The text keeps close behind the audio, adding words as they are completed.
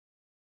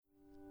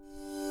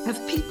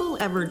Have people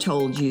ever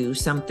told you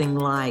something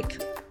like,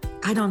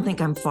 I don't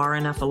think I'm far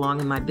enough along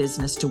in my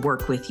business to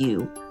work with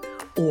you,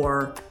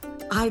 or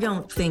I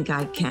don't think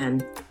I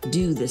can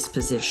do this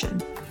position?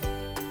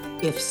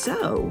 If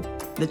so,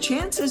 the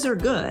chances are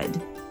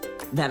good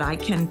that I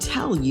can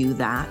tell you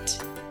that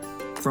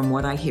from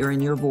what I hear in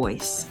your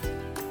voice.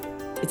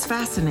 It's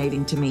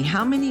fascinating to me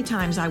how many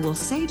times I will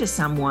say to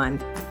someone,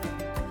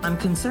 I'm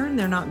concerned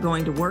they're not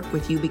going to work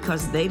with you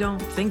because they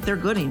don't think they're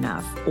good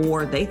enough,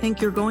 or they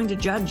think you're going to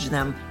judge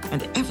them.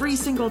 And every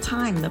single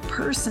time the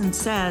person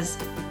says,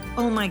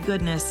 oh my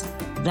goodness,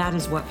 that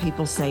is what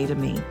people say to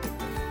me.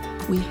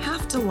 We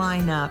have to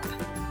line up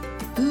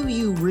who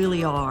you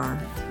really are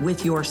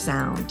with your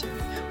sound.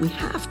 We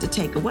have to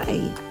take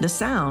away the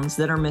sounds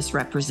that are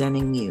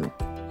misrepresenting you.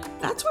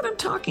 That's what I'm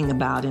talking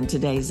about in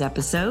today's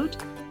episode.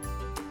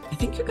 I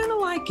think you're going to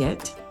like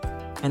it,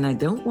 and I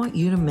don't want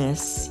you to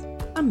miss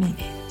a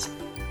minute.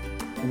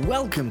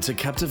 Welcome to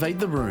Captivate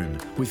the Room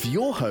with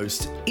your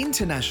host,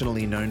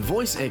 internationally known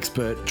voice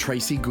expert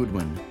Tracy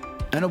Goodwin,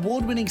 an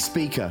award-winning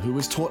speaker who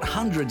has taught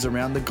hundreds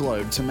around the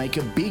globe to make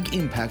a big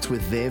impact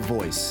with their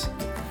voice.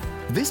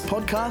 This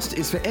podcast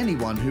is for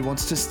anyone who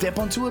wants to step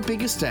onto a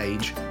bigger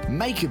stage,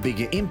 make a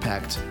bigger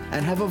impact,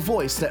 and have a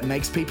voice that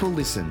makes people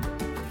listen.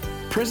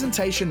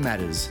 Presentation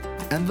matters,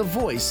 and the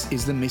voice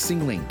is the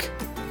missing link.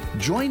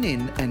 Join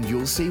in and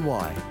you'll see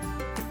why.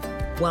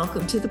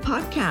 Welcome to the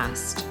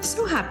podcast.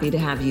 So happy to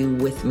have you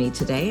with me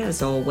today,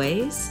 as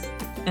always.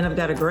 And I've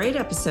got a great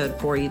episode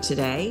for you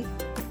today.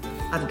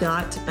 I've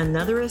got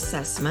another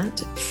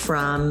assessment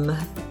from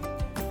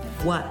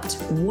what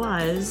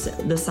was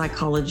the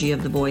Psychology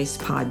of the Voice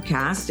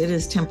podcast. It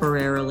is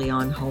temporarily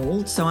on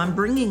hold. So I'm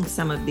bringing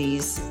some of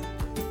these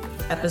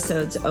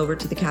episodes over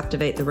to the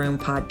Captivate the Room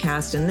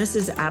podcast. And this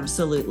is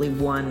absolutely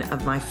one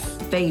of my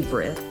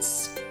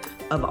favorites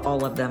of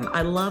all of them.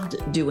 I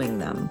loved doing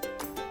them.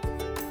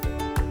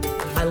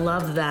 I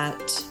love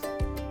that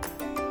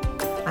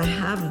I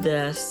have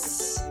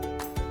this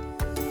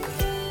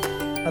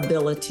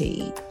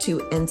ability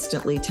to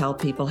instantly tell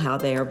people how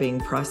they are being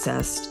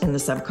processed in the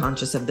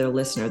subconscious of their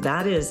listener.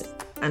 That is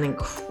an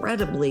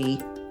incredibly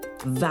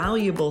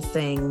valuable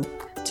thing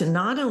to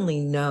not only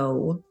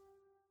know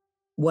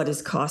what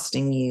is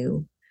costing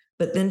you,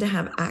 but then to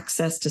have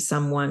access to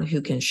someone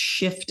who can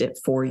shift it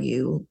for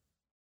you.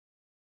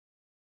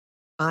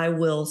 I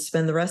will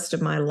spend the rest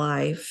of my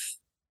life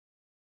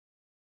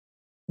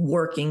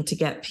working to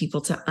get people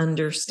to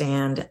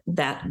understand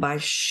that by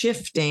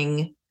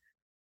shifting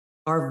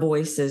our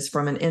voices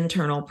from an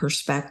internal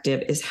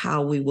perspective is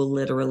how we will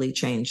literally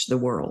change the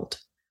world,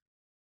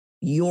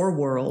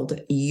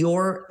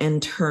 your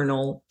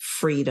internal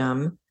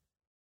freedom,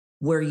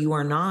 where you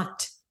are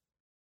not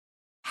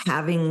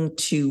having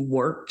to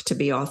work to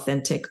be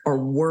authentic or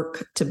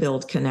work to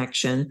build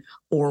connection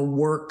or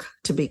work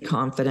to be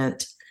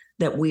confident,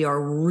 that we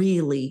are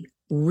really,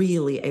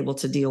 really able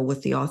to deal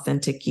with the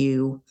authentic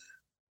you,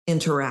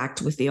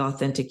 interact with the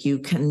authentic you,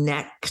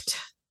 connect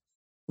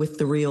with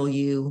the real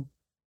you.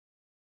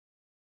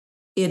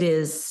 It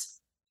is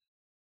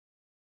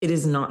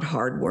not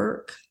hard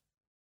work,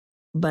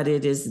 but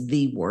it is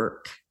the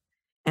work.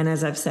 And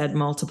as I've said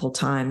multiple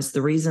times,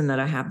 the reason that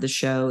I have the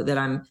show, that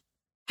I'm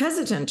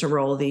hesitant to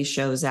roll these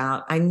shows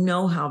out, I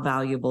know how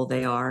valuable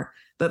they are,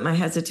 but my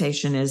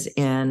hesitation is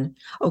in,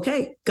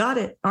 okay, got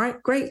it. All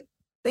right, great.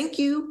 Thank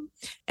you.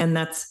 And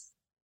that's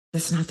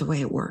not the way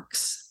it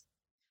works.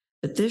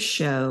 But this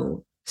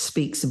show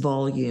speaks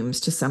volumes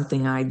to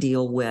something I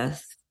deal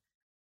with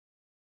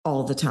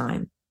all the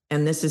time.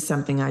 And this is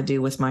something I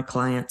do with my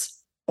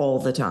clients all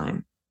the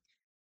time.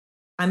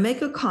 I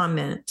make a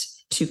comment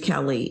to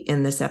Kelly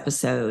in this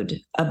episode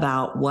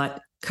about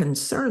what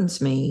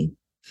concerns me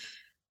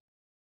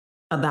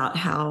about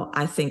how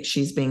I think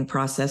she's being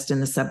processed in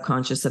the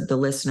subconscious of the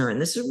listener.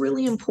 And this is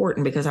really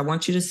important because I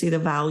want you to see the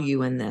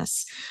value in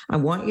this. I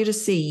want you to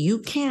see you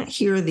can't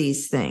hear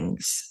these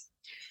things.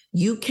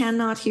 You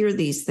cannot hear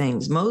these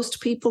things. Most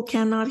people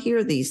cannot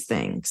hear these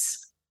things,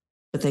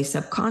 but they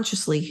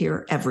subconsciously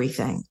hear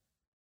everything.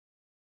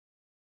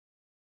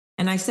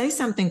 And I say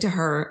something to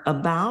her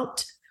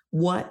about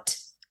what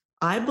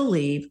I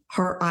believe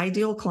her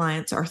ideal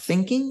clients are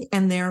thinking,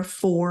 and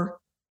therefore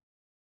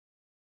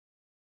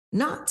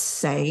not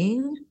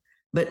saying,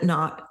 but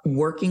not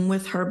working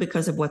with her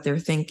because of what they're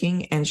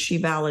thinking. And she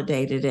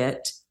validated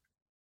it.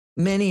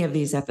 Many of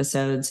these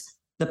episodes,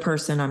 the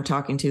person I'm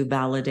talking to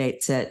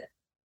validates it.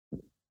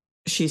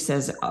 She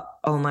says,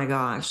 oh my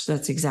gosh,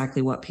 that's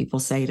exactly what people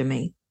say to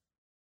me.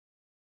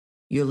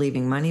 You're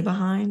leaving money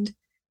behind.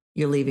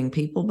 You're leaving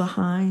people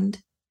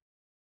behind.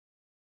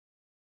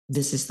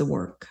 This is the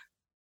work.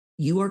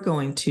 You are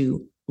going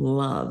to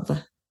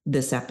love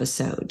this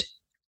episode.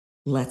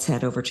 Let's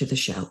head over to the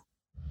show.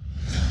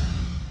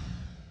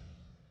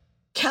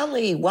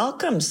 Kelly,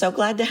 welcome. So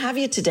glad to have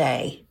you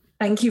today.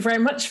 Thank you very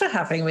much for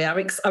having me. I'm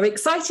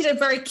excited and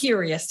very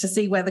curious to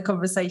see where the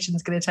conversation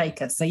is going to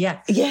take us. So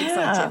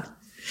excited.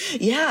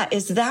 Yeah.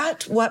 Is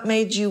that what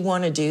made you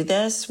want to do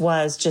this?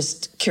 Was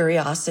just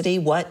curiosity?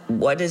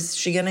 What is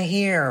she going to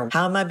hear?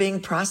 How am I being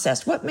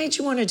processed? What made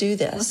you want to do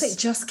this? Was it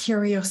just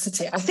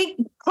curiosity? I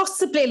think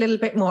possibly a little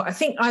bit more. I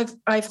think I've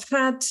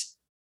had,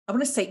 I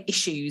want to say,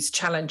 issues,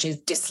 challenges,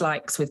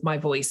 dislikes with my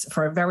voice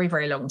for a very,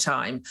 very long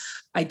time.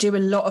 I do a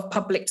lot of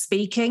public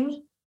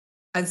speaking.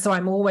 And so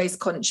I'm always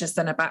conscious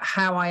then about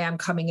how I am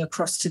coming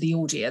across to the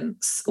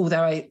audience.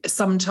 Although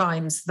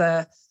sometimes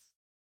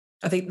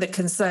I think the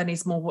concern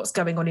is more what's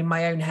going on in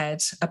my own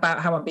head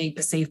about how I'm being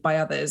perceived by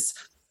others.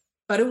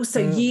 But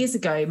also years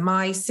ago,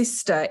 my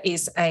sister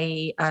is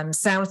a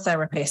sound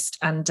therapist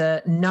and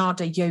a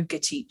Nada yoga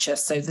teacher.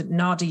 So the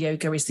Nada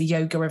yoga is the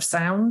yoga of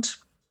sound,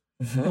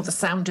 or the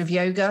sound of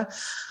yoga.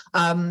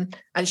 And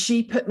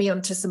she put me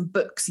onto some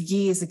books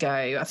years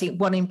ago. I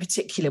think one in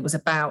particular was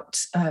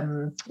about,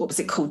 what was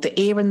it called? The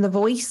Ear and the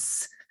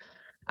Voice.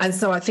 And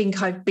so I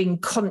think I've been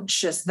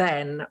conscious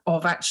then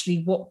of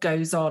actually what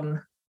goes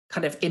on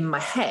kind of in my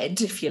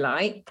head, if you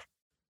like,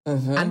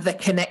 and the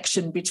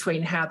connection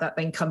between how that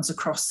then comes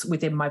across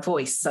within my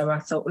voice. So I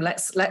thought,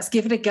 let's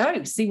give it a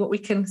go, see what we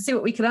can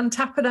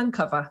untap and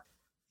uncover.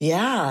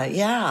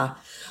 Yeah.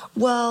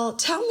 Well,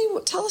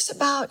 tell us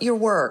about your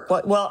work.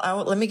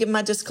 Let me give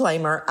my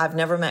disclaimer. I've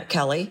never met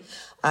Kelly.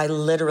 I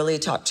literally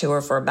talked to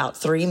her for about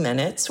 3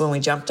 minutes when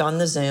we jumped on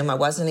the Zoom. I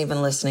wasn't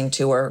even listening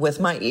to her with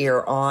my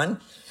ear on,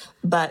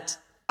 but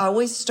I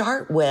always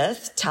start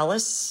with, tell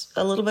us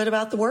a little bit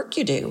about the work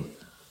you do.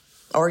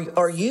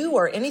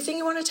 Or anything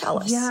you want to tell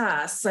us.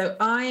 Yeah, so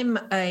I'm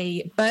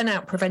a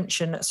burnout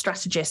prevention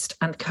strategist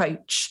and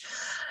coach.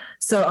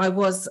 So I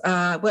was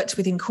worked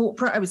within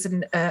corporate. I was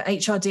an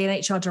HRD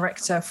and HR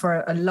director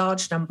for a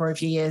large number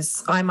of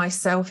years. I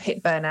myself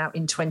hit burnout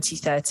in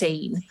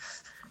 2013,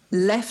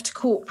 left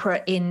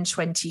corporate in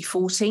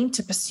 2014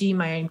 to pursue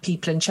my own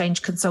people and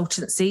change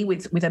consultancy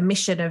with a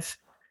mission of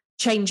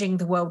changing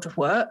the world of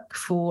work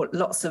for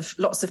lots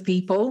of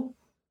people.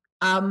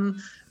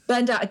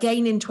 Burned out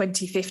again in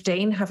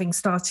 2015, having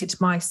started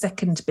my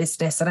second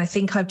business. And I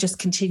think I've just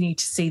continued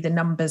to see the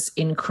numbers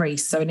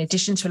increase. So in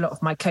addition to a lot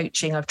of my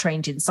coaching, I've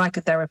trained in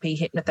psychotherapy,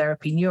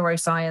 hypnotherapy,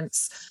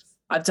 neuroscience.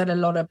 I've done a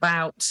lot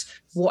about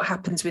what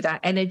happens with our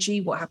energy,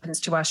 what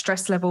happens to our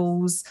stress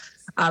levels.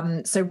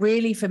 So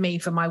really for me,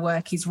 for my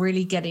work, is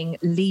really getting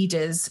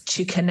leaders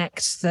to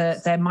connect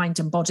their mind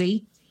and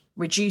body,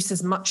 reduce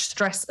as much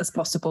stress as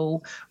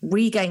possible,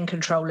 regain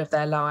control of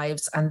their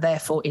lives, and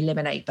therefore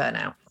eliminate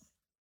burnout.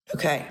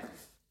 Okay.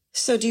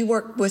 So do you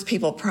work with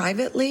people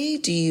privately?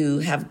 Do you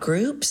have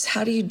groups?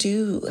 How do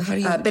you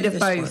a bit of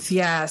both? Work?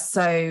 Yeah.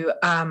 So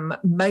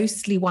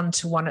mostly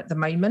one-to-one at the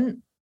moment.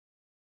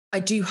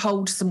 I do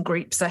hold some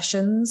group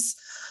sessions.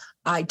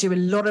 I do a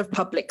lot of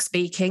public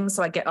speaking.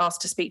 So I get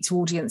asked to speak to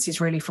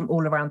audiences really from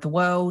all around the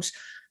world.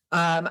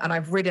 And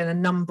I've written a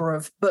number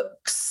of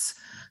books.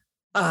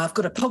 I've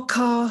got a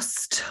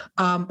podcast.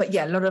 But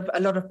yeah,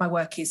 a lot of my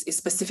work is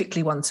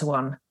specifically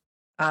one-to-one.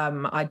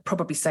 I'd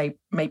probably say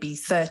maybe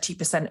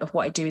 30% of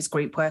what I do is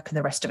group work and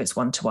the rest of it's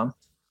one-to-one.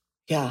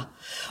 Yeah.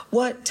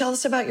 Tell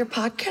us about your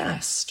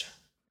podcast.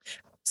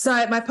 So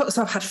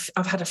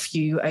I've had a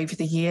few over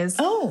the years.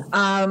 Oh.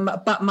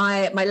 But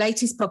my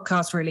latest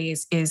podcast really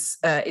is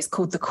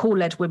called the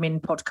Core-Led Women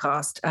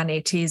Podcast, and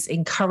it is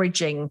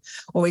encouraging,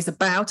 or is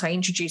about, I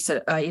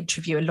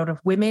interview a lot of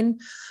women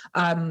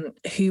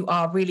who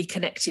are really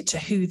connected to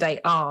who they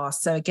are.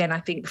 So again, I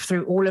think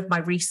through all of my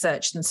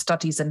research and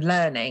studies and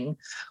learning,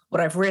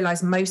 what I've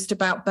realized most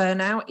about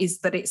burnout is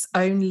that it's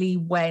only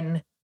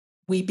when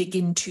we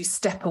begin to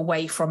step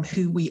away from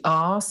who we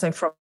are, so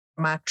from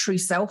our true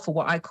self, or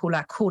what I call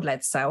our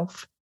core-led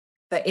self,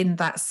 that in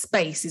that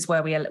space is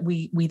where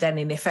we then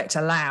in effect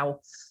allow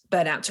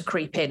burnout to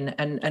creep in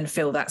and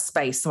fill that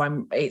space.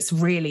 So it's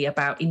really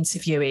about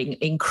interviewing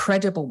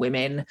incredible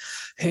women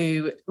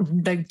who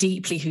know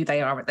deeply who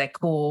they are at their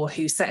core,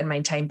 who set and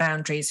maintain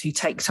boundaries, who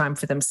take time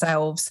for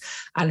themselves,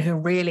 and who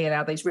really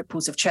allow those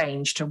ripples of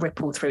change to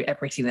ripple through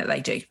everything that they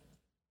do.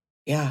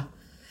 Yeah.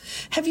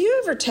 Have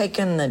you ever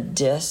taken the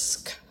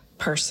DISC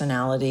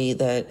personality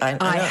that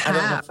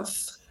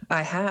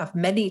I have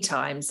many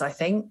times, I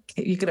think.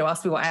 You're going to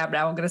ask me what I am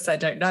now. I'm going to say I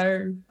don't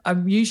know.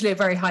 I'm usually a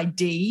very high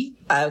D.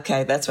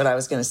 Okay, that's what I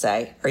was going to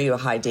say. Are you a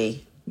high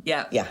D?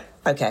 Yeah. Yeah.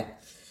 Okay.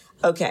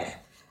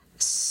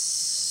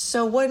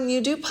 So when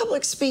you do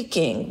public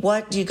speaking,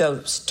 do you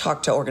go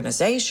talk to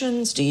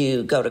organizations? Do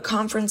you go to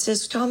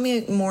conferences? Tell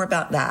me more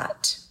about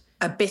that.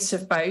 A bit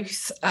of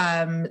both.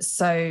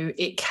 So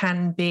it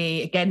can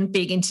be, again,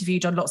 being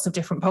interviewed on lots of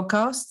different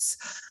podcasts,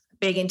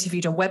 being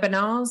interviewed on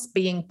webinars,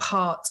 being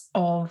part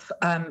of,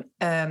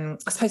 I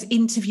suppose,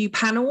 interview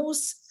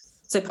panels.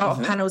 So part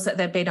of panels that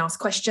they're being asked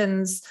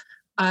questions.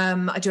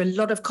 I do a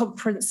lot of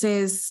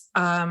conferences.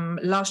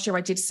 Last year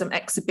I did some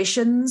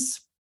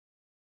exhibitions.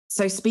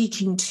 So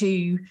speaking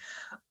to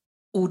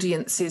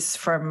audiences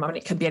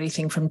it can be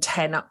anything from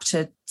 10 up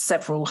to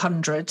several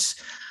hundred.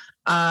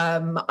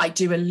 I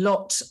do a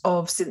lot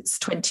of, since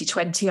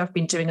 2020, I've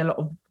been doing a lot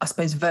of, I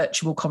suppose,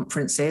 virtual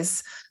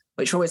conferences.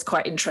 which are always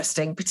quite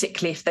interesting,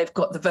 particularly if they've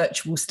got the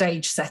virtual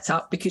stage set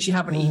up, because you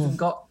haven't even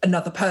got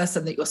another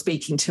person that you're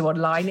speaking to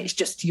online. It's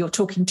just you're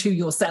talking to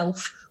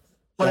yourself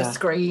on a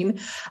screen.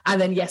 And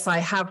then, yes, I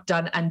have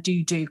done and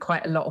do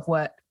quite a lot of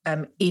work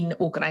in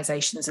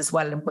organizations as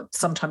well. And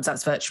sometimes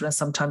that's virtual and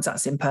sometimes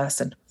that's in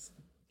person.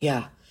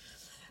 Yeah.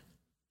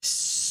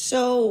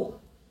 So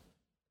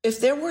if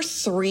there were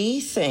 3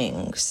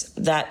 things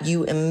that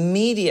you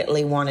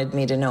immediately wanted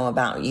me to know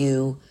about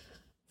you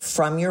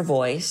from your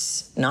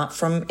voice, not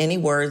from any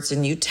words,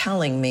 and you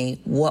telling me,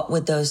 what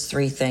would those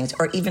 3 things,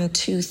 or even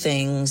 2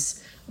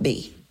 things,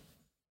 be?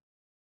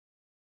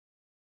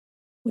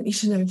 What you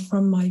should know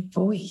from my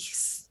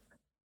voice.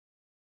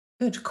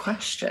 Good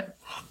question.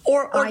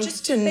 Or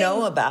just to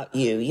know about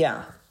you.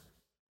 Yeah.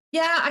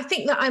 Yeah, I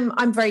think that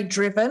I'm very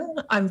driven.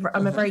 I'm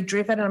a very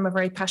driven and I'm a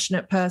very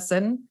passionate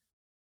person.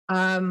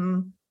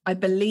 I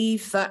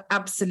believe that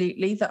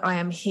absolutely that I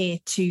am here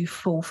to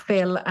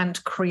fulfill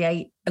and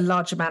create a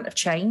large amount of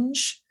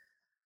change,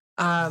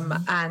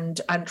 and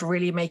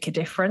really make a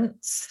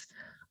difference.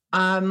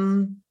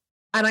 And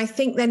I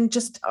think then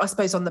just, I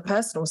suppose on the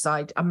personal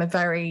side, I'm a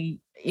very,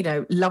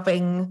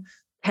 loving,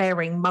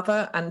 caring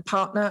mother and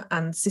partner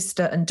and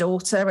sister and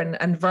daughter,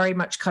 and very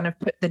much kind of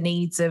put the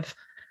needs of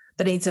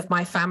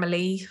my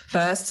family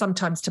first,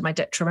 sometimes to my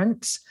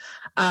detriment.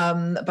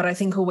 But I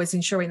think always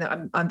ensuring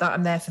that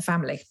I'm there for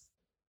family.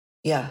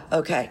 Yeah.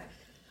 Okay.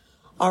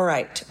 All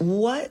right.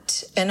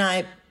 What, and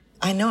I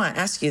know I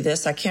asked you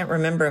this. I can't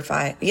remember if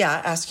I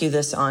asked you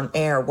this on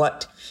air, why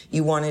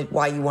you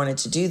wanted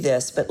to do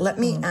this, but let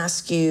me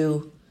ask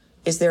you,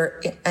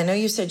 I know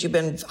you said you've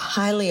been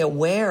highly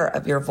aware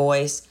of your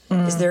voice.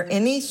 Is there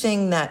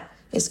anything that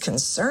is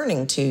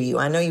concerning to you?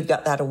 I know you've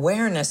got that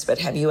awareness, but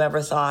have you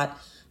ever thought,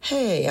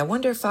 hey, I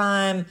wonder if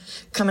I'm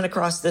coming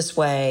across this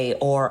way,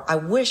 or I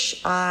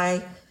wish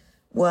I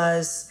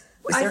was...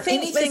 I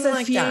think there's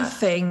a few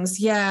things.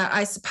 Yeah,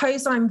 I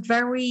suppose I'm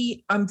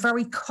very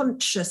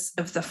conscious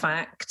of the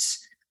fact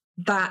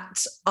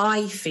that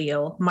I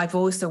feel my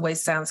voice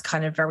always sounds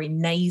kind of very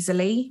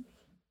nasally.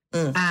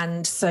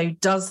 And so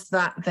does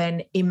that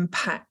then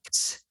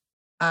impact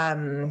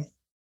my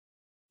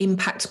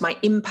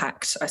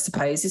impact, I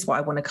suppose, is what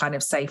I want to kind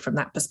of say from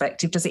that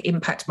perspective. Does it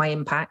impact my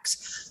impact?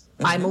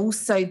 I'm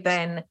also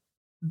then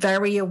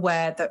very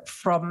aware that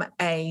from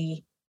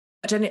I'm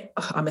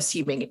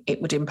assuming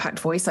it would impact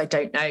voice. I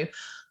don't know.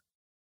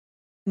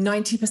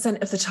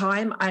 90% of the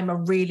time, I'm a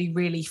really,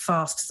 really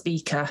fast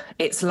speaker.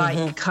 It's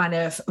like kind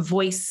of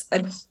voice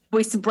and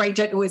brain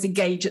don't always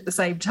engage at the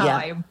same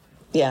time.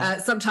 Yeah.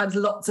 Sometimes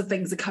lots of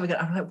things are coming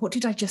up. I'm like, what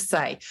did I just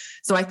say?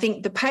 So I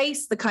think the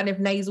pace, the kind of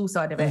nasal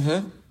side of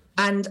it.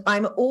 And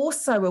I'm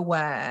also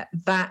aware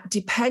that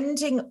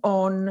depending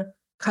on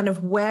kind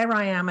of where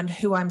I am and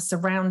who I'm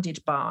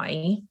surrounded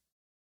by,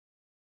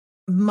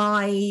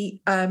 my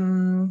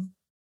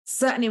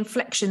certain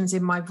inflections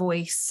in my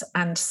voice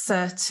and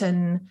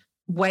certain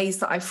ways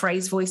that I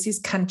phrase voices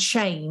can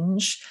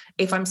change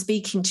if I'm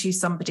speaking to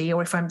somebody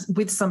or if I'm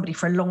with somebody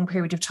for a long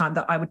period of time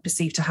that I would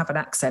perceive to have an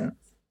accent.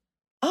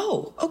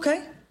 Oh,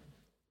 okay.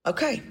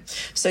 Okay.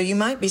 So you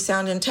might be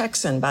sounding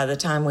Texan by the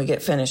time we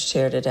get finished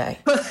here today.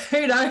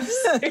 Who knows?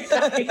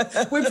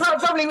 We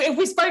probably, if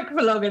we spoke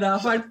for long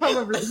enough,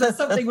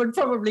 something would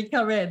probably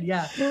come in.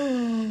 Yeah.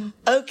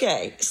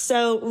 Okay.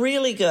 So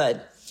really good.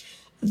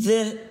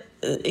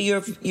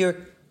 You're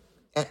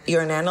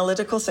an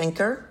analytical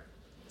thinker.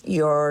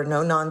 You're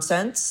no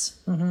nonsense,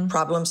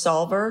 problem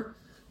solver,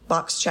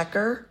 box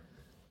checker,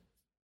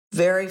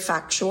 very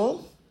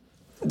factual.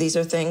 These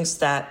are things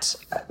that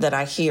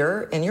I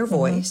hear in your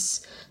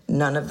voice.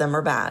 None of them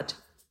are bad.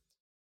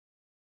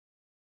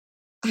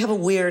 I have a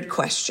weird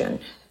question.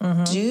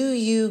 Do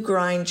you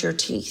grind your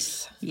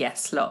teeth?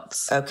 Yes,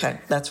 lots. Okay,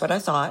 that's what I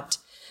thought.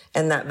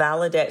 And that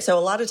validates. So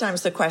a lot of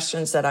times the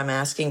questions that I'm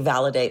asking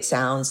validate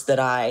sounds that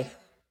I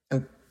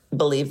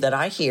believe that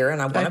I hear,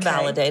 and I want to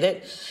validate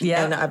it.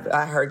 Yeah. And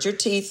I heard your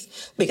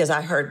teeth because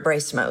I heard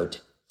brace mode.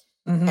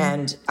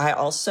 And I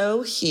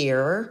also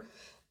hear,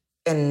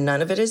 and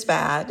none of it is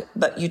bad,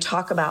 but you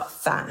talk about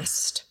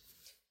fast.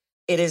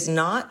 It is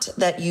not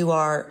that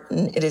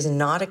it is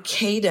not a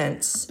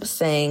cadence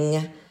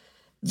thing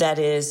that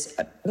is,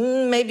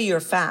 maybe you're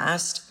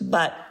fast,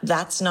 but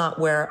that's not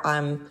where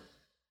I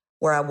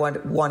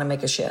want to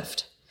make a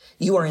shift.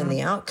 You are in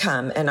the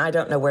outcome, and I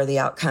don't know where the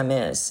outcome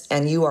is.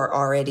 And you are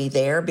already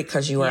there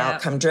because you are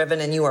outcome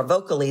driven and you are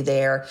vocally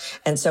there.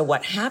 And so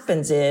what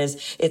happens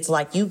is it's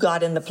like you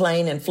got in the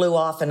plane and flew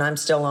off and I'm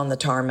still on the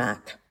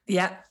tarmac.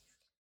 Yeah.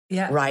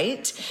 Yeah.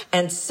 Right.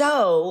 And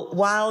so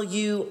while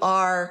you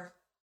are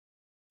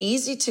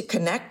easy to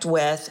connect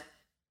with,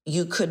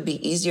 you could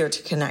be easier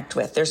to connect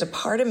with. There's a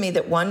part of me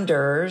that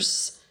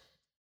wonders,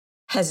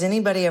 has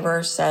anybody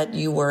ever said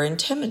you were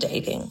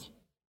intimidating?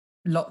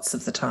 Lots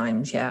of the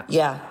times, yeah.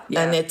 Yeah.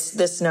 And it's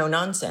this no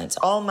nonsense.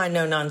 All my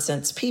no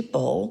nonsense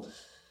people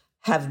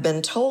have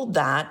been told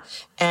that.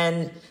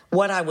 And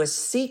what I was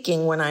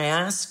seeking when I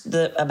asked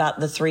about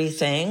the 3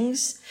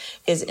 things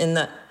is in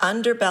the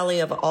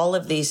underbelly of all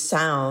of these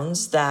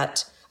sounds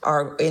that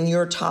are in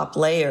your top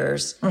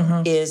layers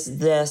is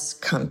this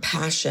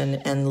compassion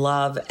and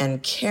love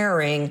and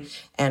caring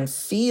and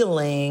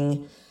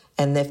feeling.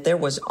 And if there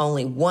was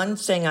only one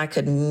thing I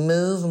could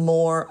move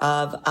more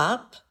of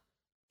up,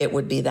 it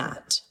would be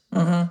that.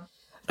 Okay.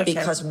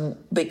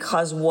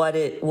 Because what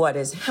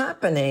is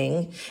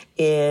happening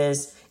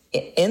is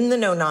in the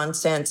no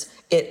nonsense,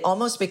 it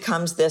almost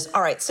becomes this,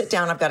 all right, sit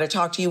down. I've got to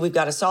talk to you. We've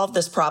got to solve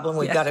this problem.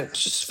 We've got to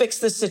just fix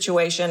this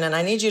situation. And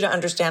I need you to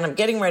understand I'm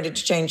getting ready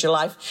to change your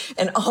life.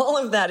 And all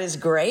of that is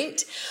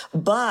great.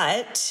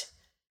 But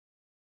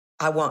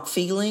I want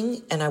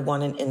feeling and I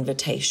want an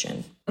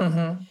invitation.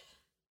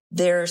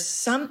 There's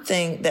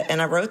something that,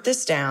 and I wrote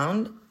this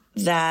down,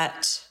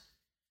 that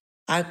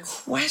I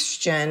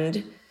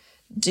questioned,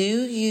 do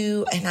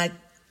you, and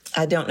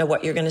I don't know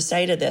what you're going to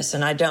say to this,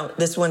 and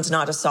this one's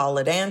not a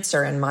solid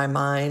answer in my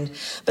mind,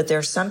 but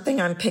there's something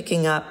I'm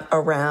picking up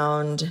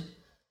around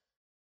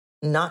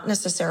not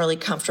necessarily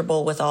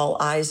comfortable with all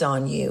eyes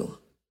on you.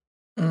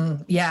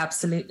 Yeah,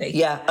 absolutely.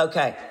 Yeah.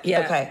 Okay.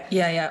 Yeah. Okay.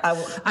 Yeah.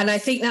 And I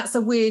think that's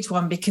a weird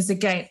one because,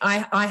 again,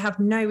 I have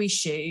no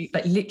issue,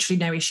 like literally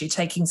no issue,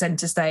 taking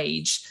center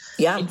stage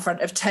in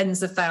front of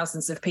tens of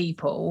thousands of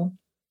people.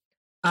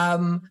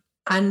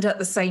 And at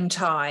the same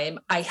time,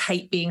 I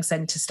hate being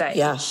center stage.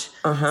 Yeah.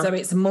 So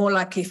it's more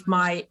like if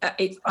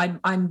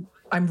I'm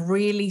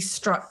really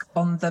struck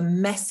on the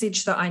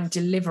message that I'm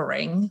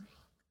delivering.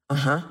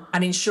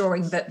 And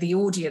ensuring that the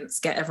audience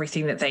get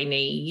everything that they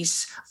need.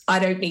 I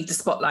don't need the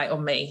spotlight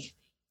on me.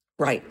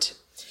 Right.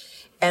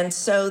 And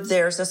so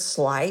there's a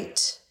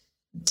slight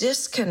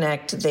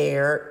disconnect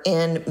there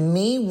in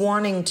me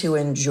wanting to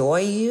enjoy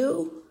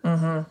you.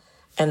 And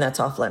that's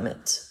off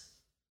limits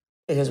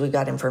because we've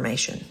got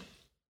information.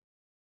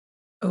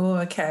 Oh,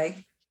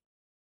 okay.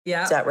 Yeah.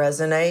 Does that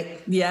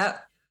resonate? Yeah.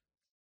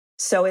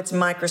 So it's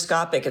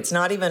microscopic. It's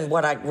not even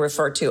what I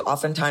refer to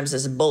oftentimes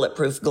as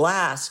bulletproof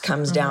glass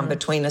comes down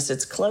between us.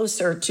 It's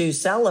closer to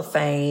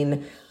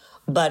cellophane,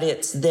 but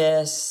it's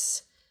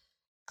this,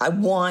 I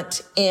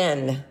want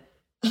in.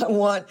 I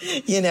want,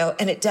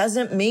 and it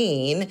doesn't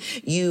mean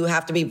you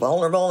have to be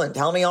vulnerable and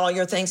tell me all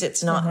your things.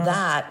 It's not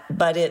that,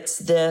 but it's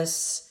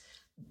this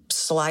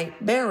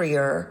slight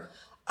barrier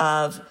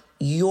of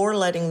you're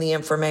letting the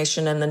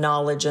information and the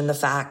knowledge and the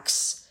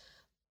facts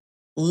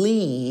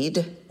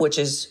lead, which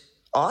is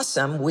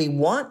awesome. We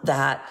want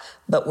that,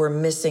 but we're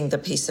missing the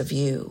piece of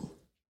you.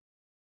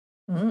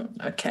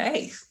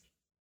 Okay.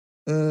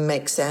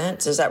 Makes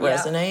sense? Does that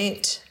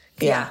resonate?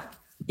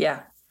 Yeah.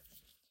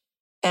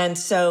 And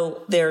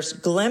so there's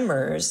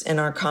glimmers in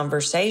our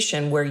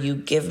conversation where you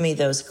give me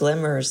those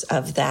glimmers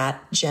of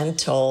that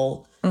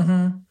gentle,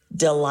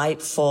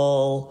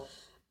 delightful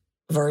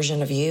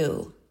version of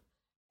you.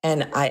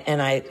 And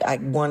I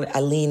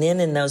lean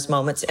in those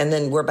moments, and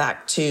then we're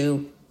back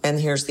to, and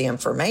here's the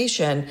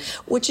information,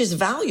 which is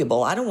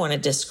valuable. I don't want to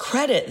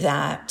discredit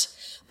that,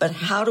 but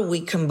how do we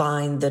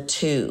combine the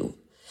two?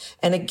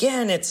 And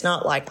again, it's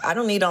not like I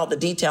don't need all the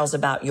details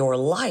about your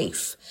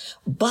life,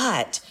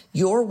 but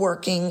you're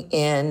working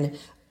in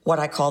what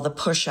I call the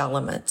push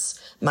elements.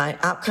 My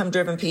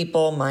outcome-driven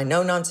people, my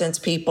no-nonsense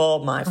people,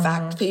 my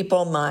fact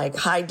people, my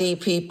high D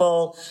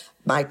people,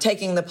 my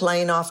taking the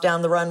plane off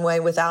down the runway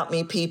without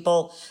me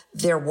people,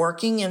 they're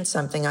working in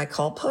something I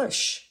call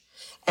push.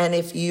 And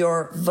if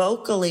you're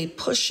vocally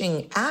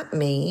pushing at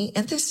me,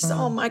 and this is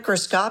all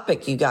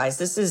microscopic, you guys,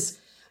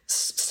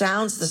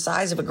 sounds the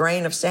size of a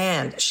grain of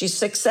sand. She's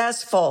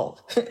successful.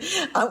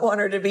 I want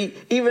her to be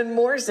even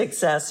more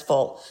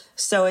successful.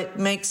 So it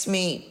makes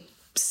me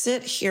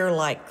sit here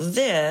like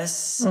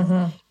this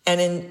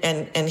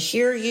and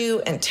hear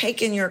you and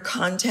take in your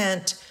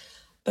content,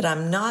 but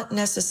I'm not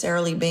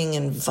necessarily being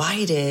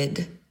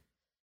invited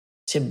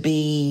to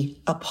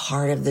be a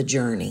part of the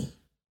journey.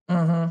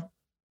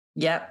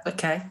 Yeah.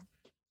 Okay.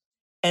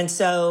 And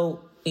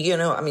so,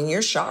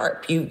 you're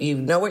sharp. You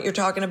know what you're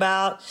talking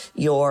about.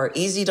 You're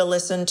easy to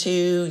listen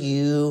to.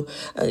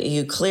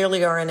 You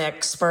clearly are an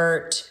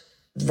expert.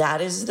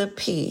 That is the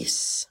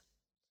piece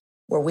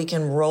where we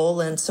can roll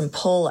in some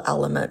pull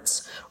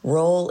elements,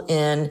 roll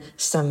in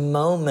some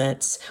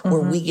moments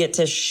where we get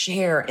to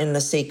share in the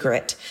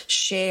secret,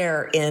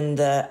 share in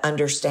the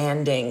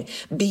understanding,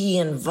 be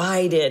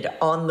invited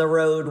on the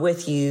road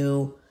with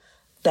you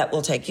that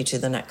will take you to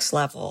the next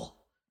level.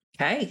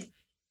 Okay.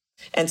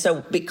 And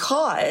so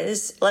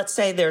because let's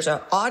say there's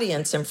an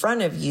audience in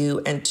front of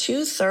you and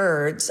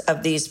 2/3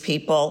 of these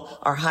people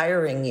are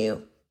hiring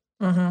you.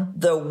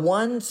 The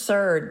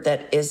 1/3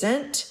 that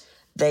isn't,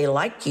 they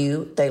like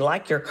you, they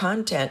like your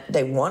content,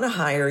 they want to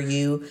hire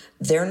you,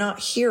 they're not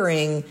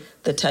hearing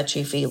the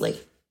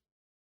touchy-feely.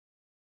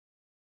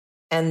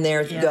 And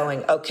they're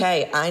going,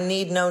 okay, I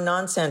need no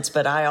nonsense,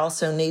 but I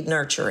also need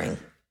nurturing.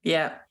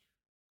 Yeah.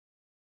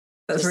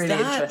 That's really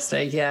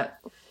interesting. Yeah.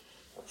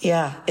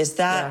 Yeah. Is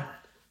that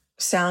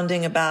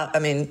sounding about,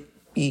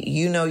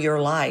 you know your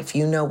life,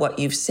 you know what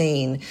you've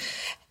seen.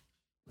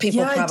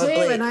 People probably...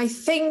 I do, and I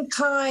think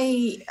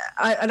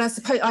I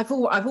suppose I've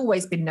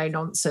always been no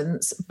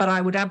nonsense, but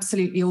I would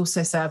absolutely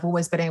also say I've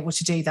always been able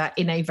to do that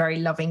in a very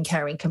loving,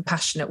 caring,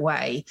 compassionate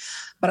way.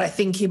 But I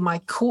think in my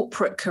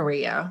corporate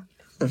career,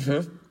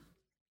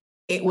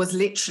 it was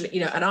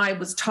literally, and I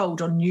was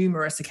told on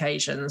numerous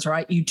occasions,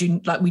 right? We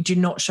do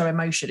not show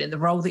emotion in the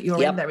role that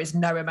you're in. There is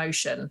no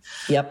emotion.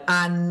 Yep.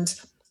 And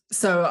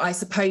so I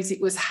suppose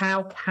it was,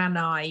 how can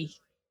I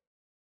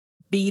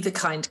be the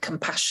kind,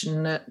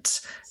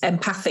 compassionate,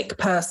 empathic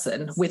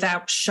person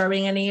without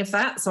showing any of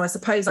that? So I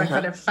suppose I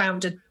kind of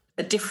found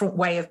a different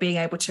way of being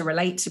able to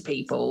relate to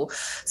people.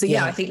 So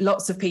I think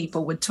lots of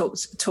people would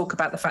talk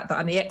about the fact that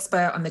I'm the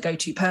expert, I'm the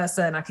go-to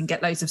person, I can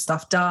get loads of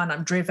stuff done,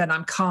 I'm driven,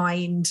 I'm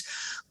kind,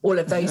 all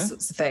of those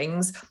sorts of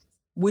things.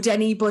 Would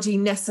anybody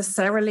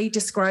necessarily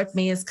describe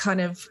me as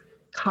kind of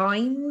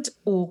kind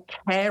or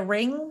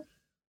caring?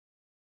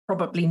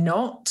 Probably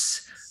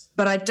not.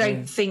 But I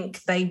don't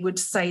think they would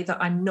say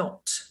that I'm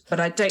not. But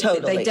I don't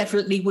think they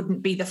definitely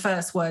wouldn't be the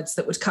first words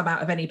that would come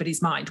out of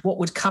anybody's mind. What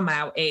would come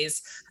out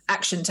is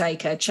action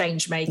taker,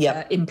 change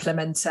maker,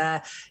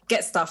 implementer,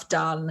 get stuff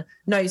done,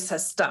 knows her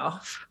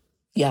stuff.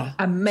 Yeah.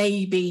 And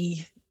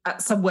maybe at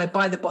somewhere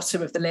by the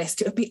bottom of the list,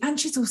 it would be, and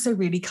she's also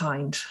really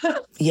kind.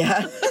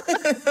 Yeah.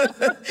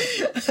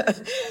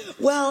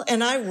 Well,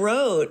 and I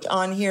wrote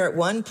on here at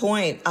one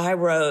point,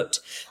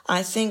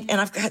 I think,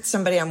 and I've got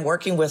somebody I'm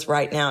working with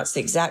right now. It's the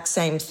exact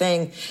same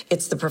thing.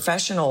 It's the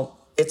professional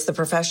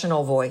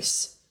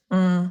voice.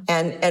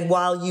 And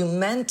while you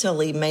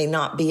mentally may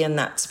not be in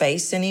that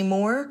space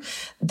anymore,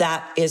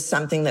 that is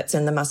something that's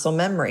in the muscle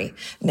memory.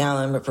 Now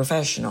I'm a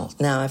professional.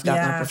 Now I've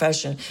got my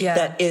profession. Yeah.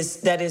 That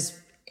is,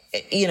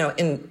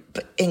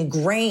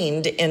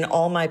 ingrained in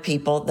all my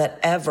people that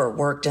ever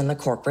worked in the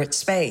corporate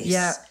space.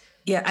 Yeah.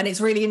 Yeah. And it's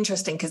really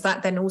interesting because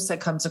that then also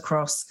comes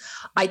across.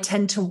 I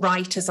tend to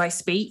write as I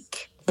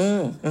speak.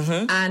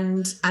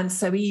 And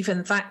so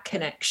even that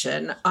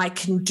connection I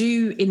can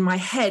do in my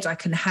head, I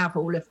can have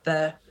all of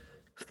the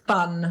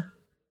fun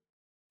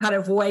kind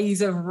of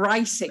ways of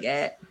writing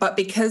it. But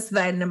because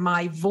then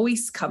my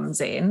voice comes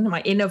in,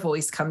 my inner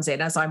voice comes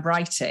in as I'm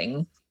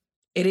writing,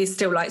 it is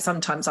still like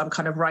sometimes I'm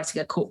kind of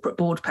writing a corporate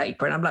board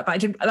paper and I'm like, but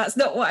that's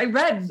not what I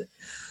read.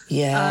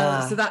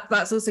 Yeah. So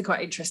that's also quite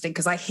interesting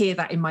because I hear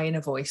that in my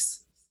inner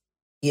voice.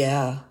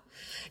 Yeah.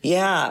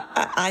 Yeah.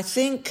 I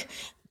think,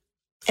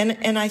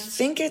 and I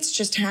think it's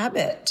just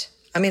habit.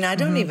 I mean, I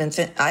don't even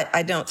think,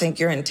 I don't think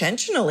you're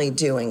intentionally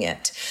doing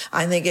it.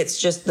 I think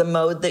it's just the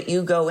mode that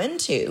you go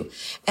into.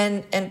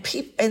 And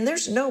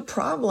there's no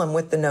problem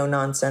with the no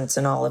nonsense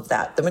and all of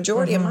that. The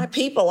majority of my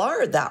people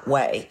are that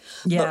way.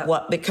 Yeah. But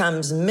what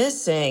becomes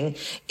missing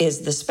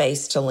is the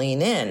space to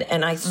lean in.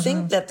 And I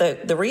think that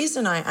the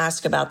reason I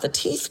ask about the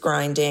teeth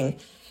grinding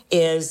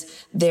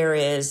is there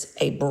is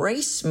a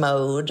brace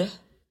mode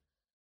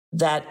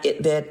that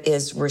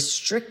is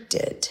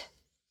restricted.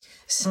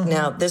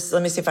 Now,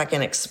 let me see if I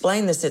can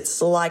explain this.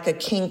 It's like a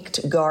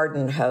kinked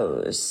garden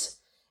hose.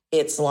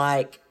 It's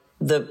like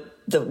the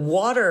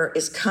water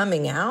is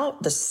coming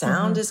out, the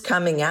sound is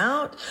coming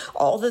out,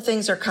 all the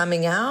things are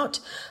coming out,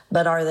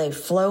 but are they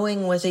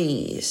flowing with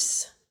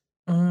ease?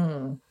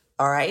 All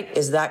right.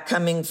 Is that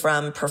coming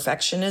from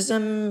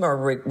perfectionism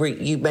or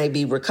you may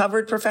be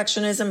recovered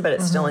perfectionism, but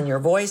it's still in your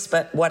voice?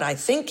 But what I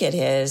think it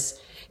is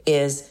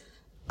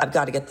I've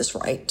got to get this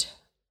right.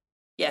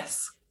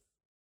 Yes.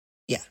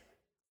 Yeah.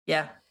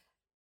 Yeah.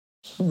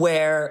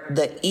 Where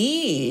the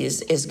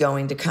ease is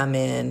going to come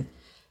in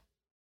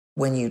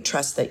when you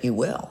trust that you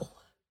will.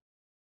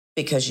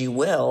 Because you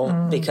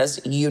will,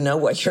 because you know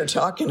what you're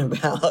talking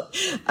about.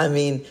 I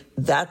mean,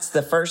 that's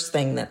the first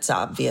thing that's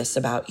obvious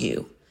about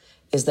you,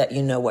 is that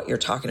you know what you're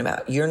talking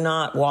about. You're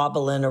not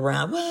wobbling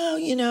around, well,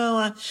 you're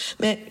not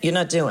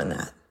doing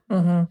that.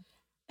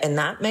 And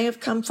that may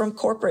have come from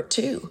corporate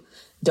too.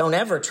 Don't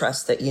ever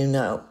trust that you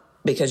know,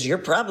 because you're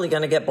probably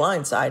going to get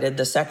blindsided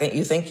the second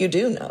you think you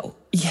do know.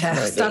 Yeah,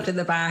 stabbed in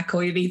the back,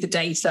 or you need the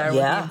data or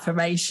the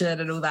information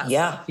and all that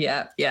stuff.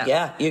 Yeah.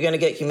 You're going to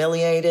get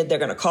humiliated. They're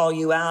going to call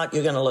you out.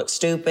 You're going to look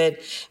stupid.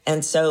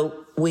 And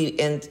so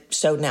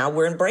now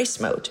we're in brace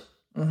mode.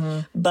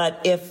 But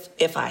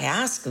if I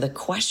ask the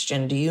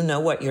question, do you know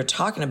what you're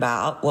talking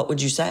about? What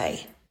would you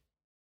say?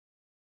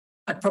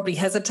 I'd probably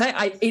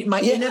hesitate.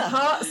 My inner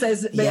part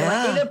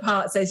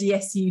says,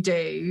 yes, you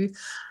do.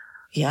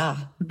 Yeah.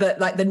 But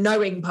like the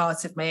knowing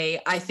part of me,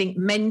 I think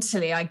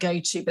mentally I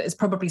go to, but there's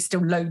probably still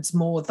loads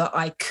more that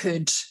I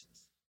could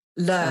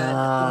learn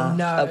or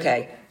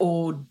know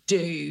or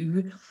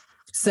do.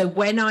 So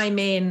when I'm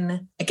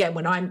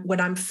when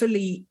I'm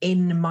fully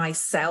in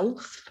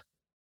myself,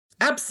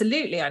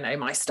 absolutely I know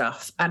my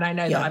stuff, and I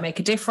know that I make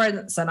a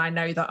difference, and I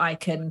know that I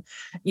can,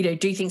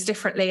 do things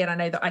differently, and I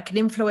know that I can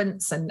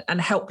influence and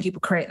help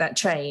people create that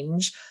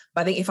change.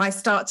 But I think if I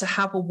start to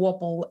have a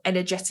wobble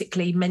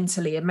energetically,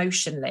 mentally,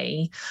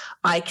 emotionally,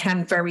 I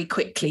can very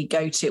quickly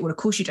go to, well, of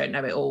course you don't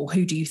know it all.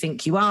 Who do you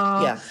think you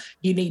are? Yeah.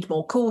 You need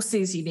more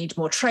courses, you need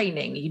more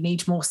training, you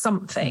need more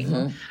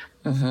something.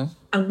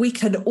 And we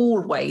can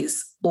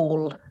always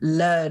all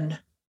learn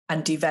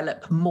and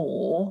develop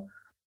more.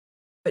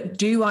 But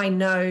do I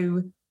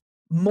know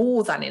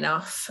more than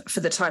enough for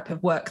the type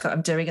of work that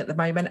I'm doing at the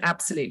moment?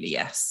 Absolutely,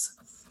 yes.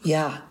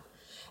 Yeah.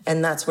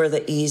 And that's where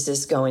the ease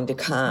is going to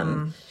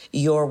come.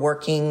 You're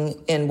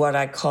working in what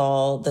I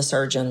call the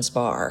surgeon's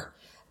bar.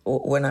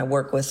 When I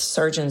work with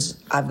surgeons,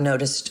 I've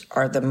noticed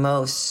are the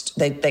most,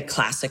 they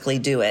classically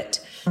do it.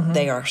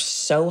 They are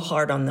so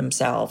hard on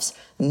themselves.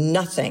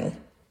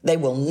 They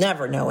will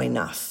never know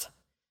enough.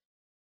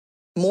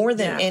 More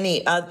than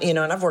any other, and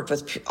I've worked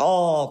with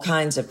all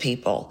kinds of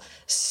people.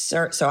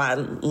 So I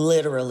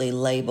literally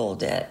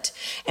labeled it.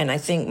 And I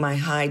think my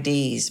high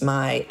Ds,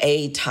 my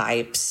A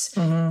types,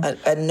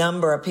 a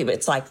number of people,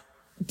 it's like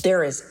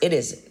it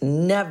is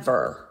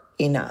never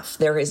enough.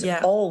 There is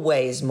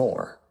always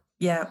more.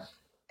 Yeah.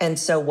 And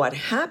so what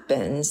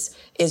happens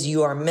is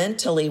you are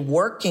mentally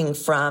working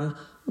from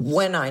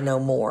when I know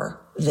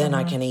more, then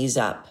I can ease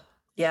up.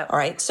 Yeah. All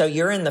right. So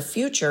you're in the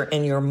future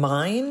in your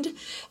mind.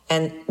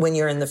 And when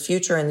you're in the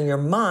future in your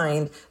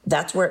mind,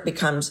 that's where it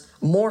becomes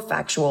more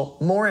factual,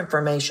 more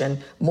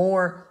information,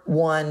 more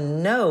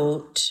one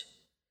note.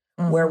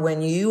 Where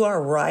when you are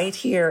right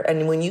here,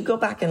 and when you go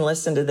back and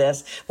listen to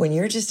this, when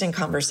you're just in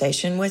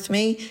conversation with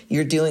me,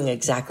 you're doing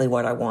exactly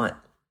what I want.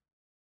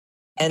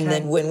 And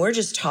then when we're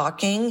just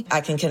talking, I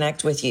can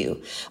connect with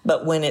you.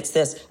 But when it's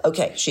this,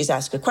 okay, she's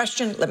asked a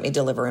question, let me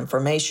deliver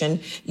information.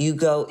 You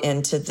go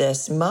into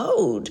this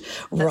mode,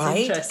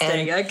 right?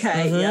 Interesting.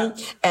 Yeah.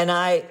 And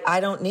I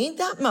don't need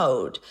that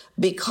mode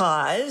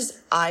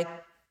because I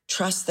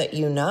trust that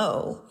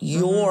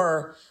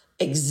you're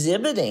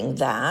exhibiting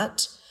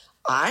that.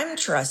 I'm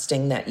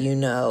trusting that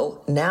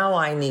Now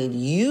I need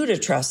you to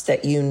trust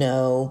that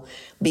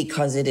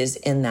because it is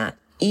in that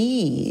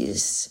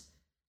ease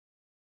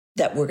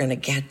that we're going to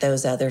get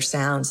those other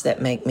sounds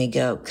that make me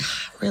go, God,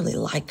 I really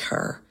like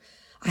her.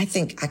 I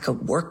think I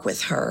could work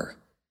with her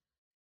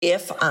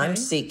if I'm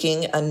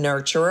seeking a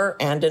nurturer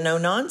and a no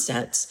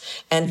nonsense.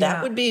 And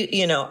that would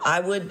be,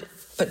 I would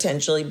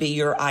potentially be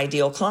your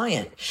ideal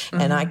client.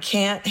 And I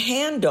can't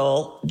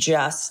handle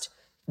just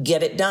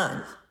get it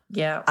done.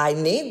 Yeah. I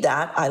need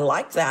that. I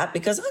like that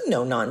because I'm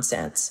no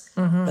nonsense,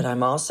 but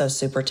I'm also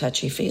super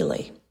touchy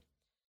feely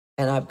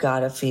and I've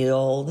got to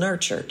feel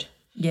nurtured.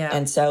 Yeah.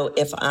 And so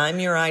if I'm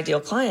your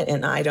ideal client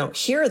and I don't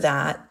hear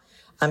that,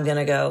 I'm going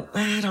to go,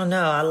 I don't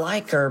know. I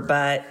like her,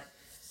 but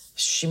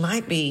she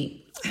might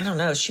be, I don't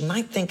know. She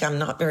might think I'm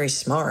not very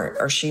smart,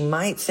 or she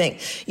might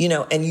think,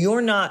 and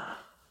you're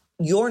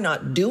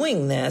not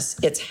doing this.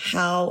 It's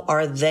how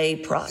are they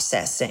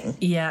processing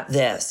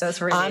this? That's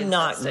really I'm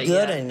not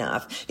good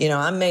enough.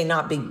 I may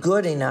not be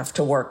good enough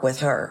to work with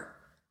her.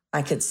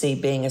 I could see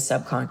being a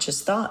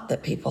subconscious thought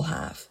that people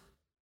have.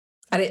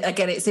 And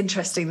it's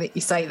interesting that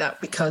you say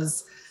that,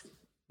 because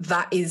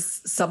that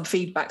is some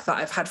feedback that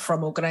I've had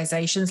from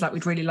organizations. Like,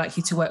 we'd really like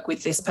you to work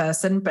with this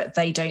person, but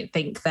they don't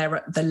think they're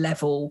at the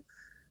level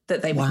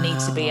that they would need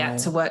to be at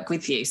to work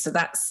with you. So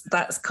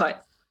that's quite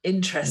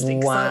interesting.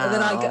 Wow.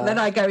 Then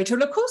I go into,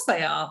 well, of course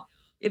they are.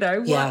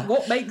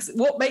 What makes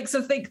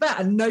them think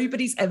that? And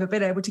nobody's ever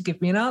been able to give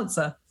me an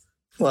answer.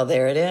 Well,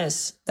 there it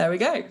is. There we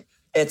go.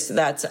 That's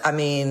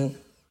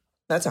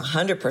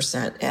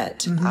 100%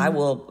 it. I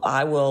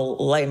will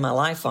lay my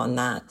life on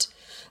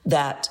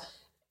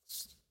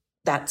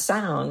that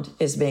sound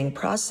is being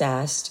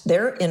processed.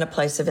 They're in a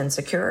place of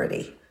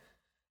insecurity.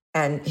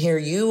 And here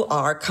you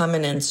are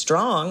coming in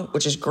strong,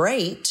 which is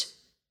great,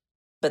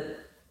 but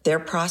they're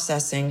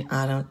processing,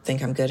 I don't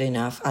think I'm good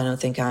enough. I don't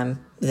think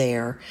I'm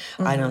there.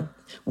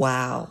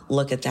 Wow,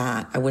 look at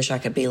that. I wish I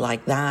could be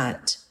like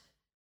that.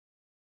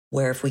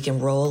 Where if we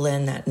can roll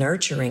in that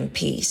nurturing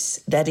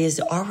piece that is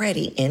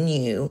already in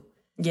you,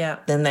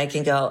 then they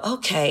can go,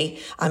 okay,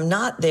 I'm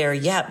not there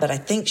yet, but I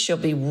think she'll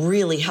be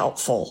really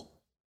helpful.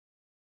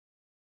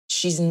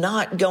 She's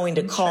not going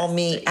to call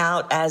me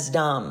out as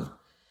dumb,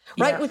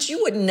 right? Which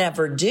you would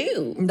never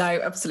do. No,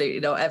 absolutely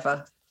not,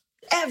 ever.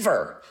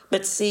 Ever.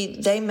 But see,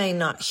 they may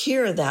not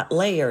hear that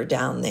layer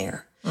down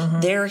there.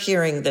 They're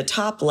hearing the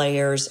top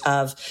layers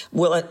of,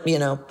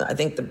 I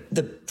think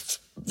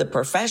the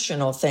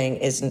professional thing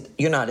is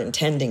you're not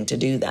intending to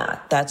do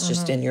that. That's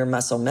just in your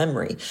muscle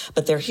memory.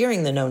 But they're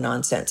hearing the no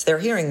nonsense. They're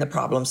hearing the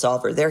problem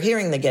solver. They're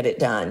hearing the get it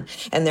done.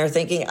 And they're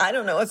thinking, I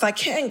don't know if I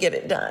can get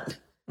it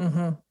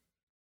done.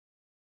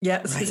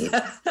 Yes,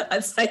 right?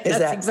 I'd say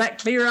that's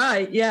exactly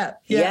right. Yeah.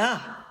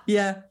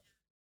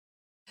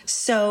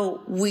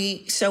 So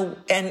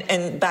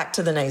and back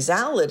to the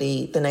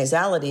nasality. The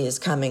nasality is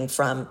coming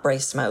from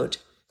brace mode.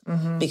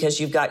 Because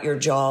you've got your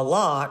jaw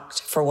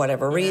locked for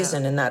whatever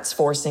reason, and that's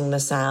forcing the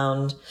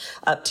sound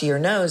up to your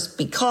nose,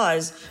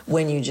 because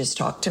when you just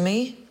talk to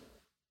me,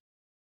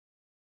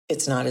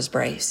 it's not as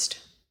braced.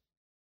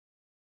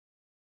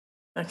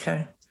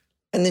 Okay.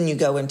 And then you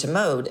go into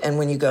mode, and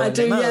when you go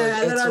into mode,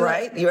 it's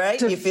right. You're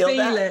right. You feel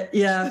that? It.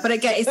 Yeah. But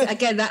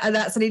again,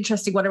 that's an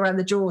interesting one around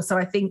the jaw. So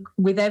I think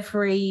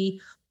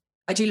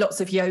I do lots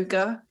of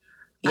yoga.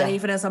 Yeah. And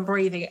even as I'm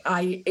breathing,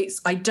 I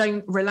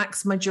don't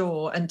relax my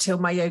jaw until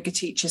my yoga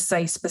teachers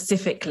say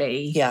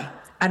specifically,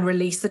 and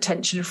release the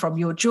tension from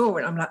your jaw.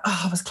 And I'm like,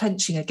 oh, I was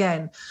clenching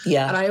again.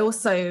 Yeah. And I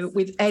also,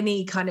 with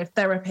any kind of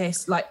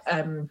therapist, like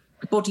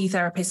body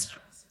therapist,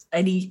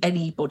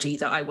 anybody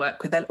that I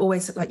work with, they'll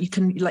always like, you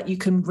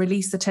can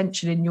release the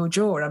tension in your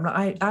jaw. And I'm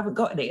like, I haven't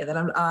got any. And then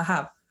I'm like, I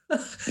have.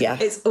 Yeah.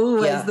 It's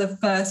always the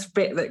first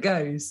bit that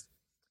goes.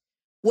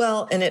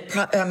 Well,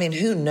 and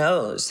who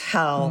knows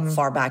how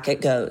far back it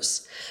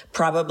goes?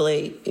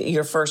 Probably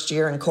your first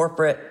year in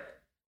corporate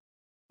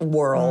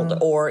world,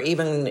 or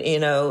even,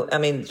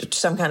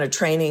 some kind of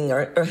training,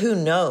 or who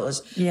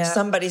knows? Yeah.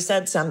 Somebody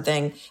said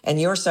something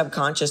and your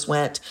subconscious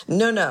went,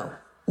 no,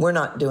 we're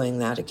not doing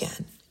that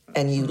again.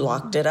 And you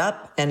locked it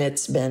up, and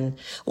it's been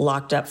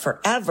locked up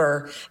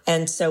forever.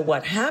 And so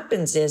what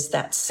happens is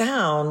that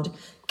sound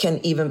can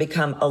even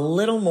become a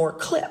little more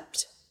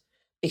clipped,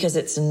 because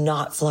it's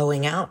not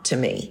flowing out to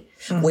me.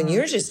 When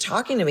you're just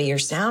talking to me, your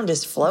sound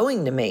is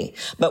flowing to me.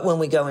 But when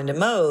we go into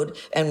mode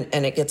and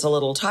it gets a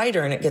little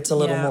tighter and it gets a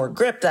little more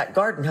grip, that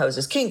garden hose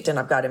is kinked, and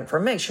I've got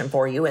information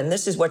for you. And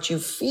this is what you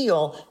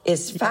feel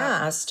is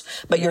fast,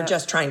 but you're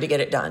just trying to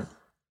get it done.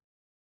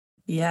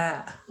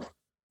 Yeah.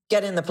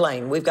 Get in the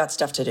plane. We've got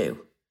stuff to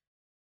do.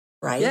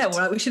 Right? Yeah,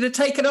 well, we should have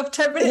taken off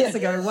 10 minutes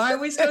ago. Why are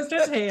we still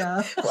stood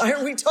here? Why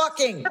are we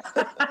talking?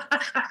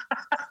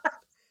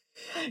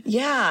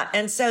 Yeah.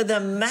 And so the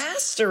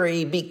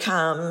mastery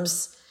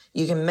becomes,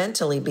 you can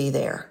mentally be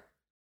there.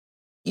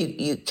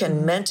 You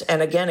can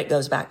and again, it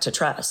goes back to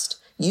trust.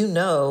 You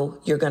know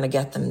you're going to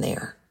get them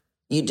there.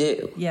 You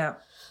do. Yeah.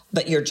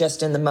 But you're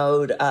just in the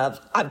mode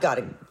of, I've got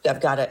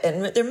to,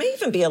 and there may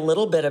even be a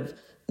little bit of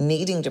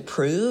needing to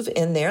prove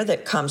in there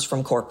that comes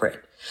from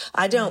corporate.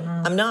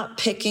 I'm not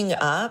picking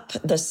up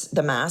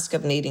the mask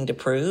of needing to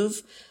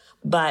prove,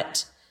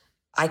 but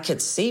I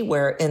could see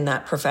where in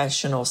that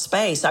professional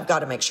space, I've got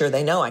to make sure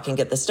they know I can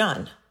get this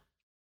done.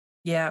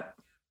 Yeah.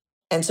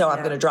 And so I'm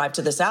going to drive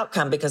to this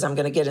outcome because I'm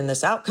going to get in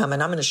this outcome,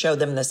 and I'm going to show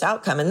them this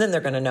outcome. And then they're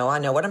going to know I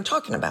know what I'm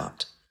talking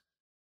about.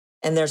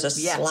 And there's a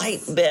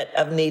slight bit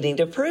of needing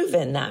to prove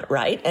in that,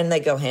 right? And they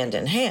go hand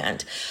in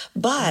hand.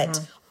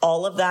 But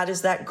all of that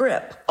is that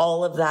grip.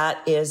 All of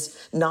that is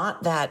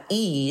not that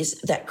ease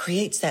that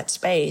creates that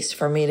space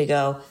for me to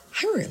go,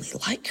 I really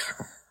like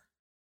her.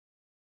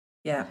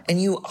 Yeah.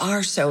 And you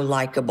are so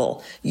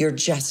likable. You're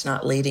just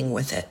not leading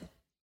with it.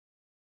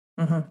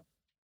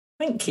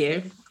 Thank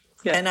you.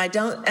 Yeah. And I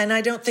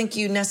don't think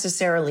you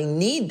necessarily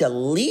need to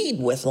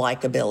lead with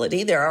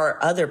likability. There are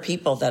other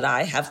people that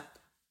I have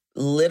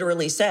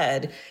literally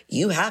said,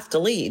 you have to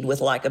lead with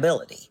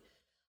likability.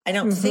 I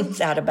don't think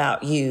that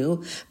about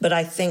you, but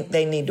I think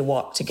they need to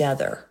walk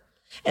together.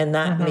 And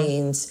that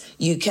means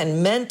you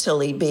can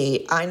mentally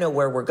be, I know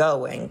where we're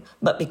going,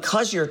 but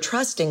because you're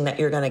trusting that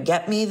you're going to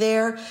get me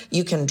there,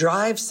 you can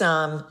drive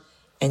some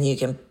and you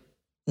can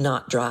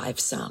not drive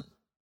some.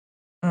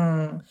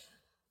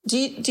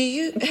 Do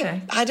you,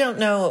 I don't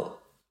know.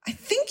 I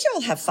think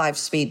y'all have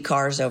 5-speed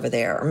cars over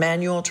there, or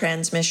manual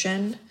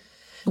transmission.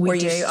 We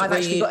do. I've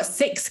actually got a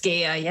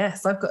 6-gear.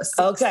 Yes, I've got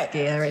a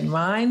 6-gear in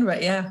mine,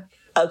 but yeah.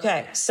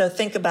 Okay, so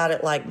think about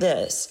it like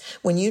this.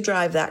 When you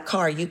drive that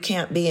car, you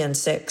can't be in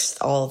 6th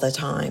all the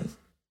time.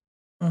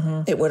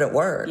 It wouldn't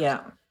work.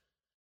 Yeah.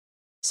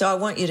 So I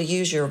want you to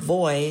use your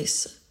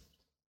voice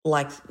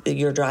like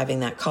you're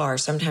driving that car.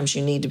 Sometimes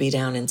you need to be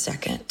down in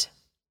 2nd.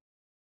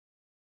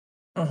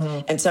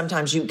 And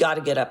sometimes you've got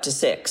to get up to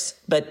 6.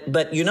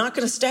 But you're not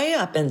going to stay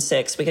up in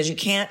 6 because you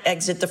can't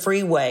exit the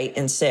freeway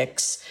in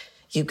 6.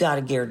 You've got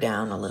to gear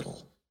down a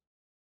little.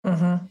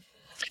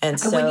 And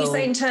so, when you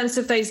say in terms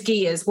of those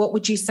gears, what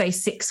would you say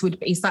 6 would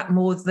be? Is that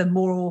more,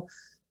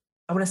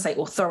 I want to say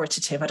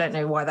authoritative. I don't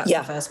know why that's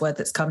the first word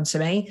that's come to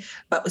me.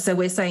 But so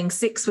we're saying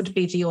 6 would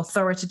be the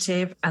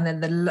authoritative, and then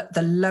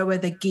the lower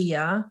the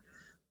gear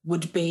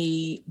would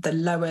be the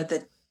lower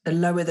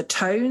the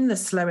tone, the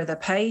slower the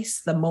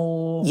pace, the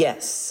more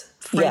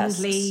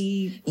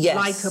friendly,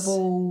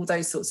 likable,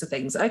 those sorts of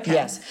things. Okay.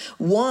 Yes.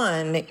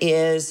 1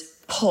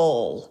 is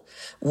pull,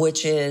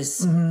 which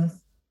is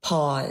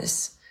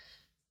pause.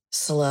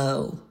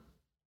 Slow,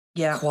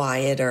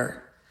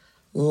 quieter,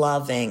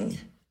 loving,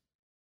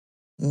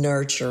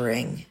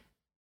 nurturing.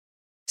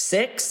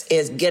 6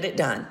 is get it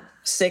done.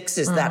 6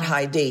 is that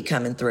high D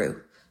coming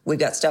through. We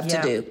got stuff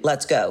to do.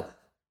 Let's go.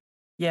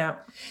 Yeah.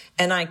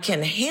 And I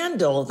can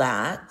handle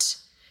that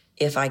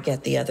if I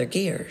get the other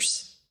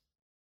gears.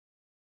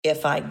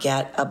 If I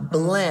get a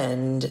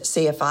blend.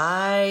 See, if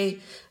I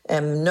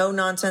am no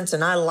nonsense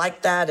and I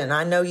like that, and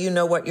I know you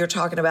know what you're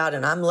talking about,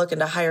 and I'm looking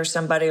to hire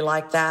somebody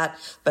like that,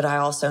 but I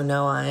also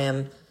know I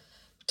am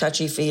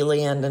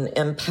touchy-feely and an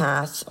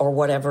empath or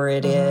whatever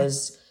it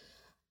is,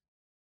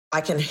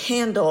 I can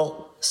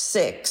handle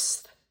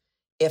 6th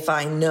if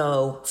I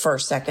know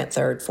 1st, 2nd,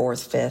 3rd,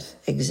 4th, 5th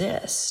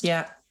exist.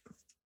 Yeah.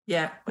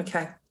 Yeah.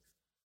 Okay.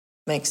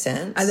 Makes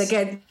sense. And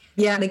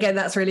again,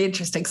 that's really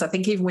interesting, because I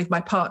think even with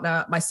my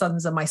partner, my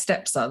sons and my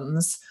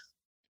stepsons,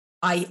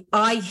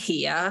 I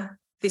hear,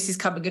 this is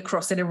coming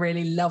across in a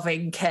really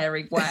loving,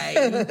 caring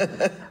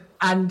way.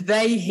 and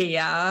they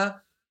hear,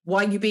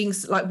 why are you being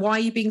so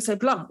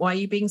blunt? Why are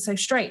you being so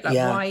straight? Like,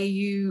 why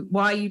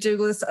are you doing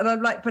all this? And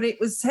I'm like, but it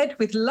was said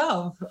with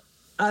love.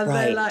 And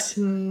they're like,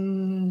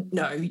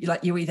 no,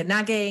 you're either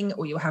nagging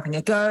or you're having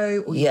a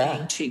go or you're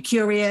being too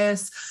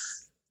curious.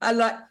 And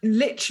like,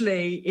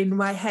 literally in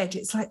my head,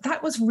 it's like,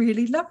 that was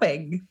really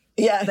loving.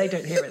 Yeah. They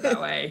don't hear it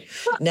that way.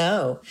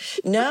 No.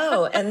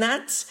 And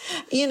that's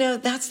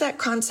that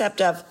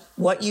concept of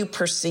what you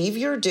perceive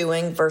you're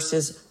doing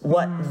versus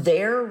what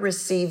they're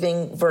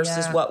receiving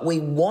versus what we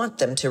want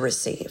them to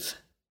receive.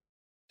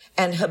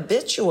 And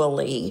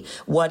habitually,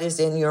 what is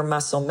in your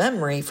muscle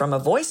memory from a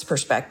voice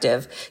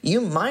perspective,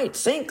 you might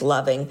think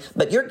loving,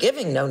 but you're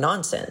giving no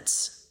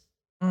nonsense.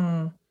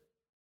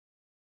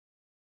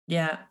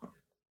 Yeah.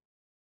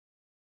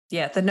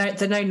 Yeah.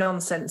 The no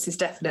nonsense is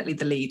definitely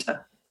the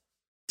leader.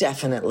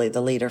 Definitely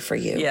the leader for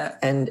you. Yeah.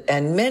 And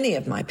many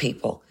of my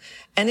people.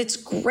 And it's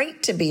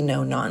great to be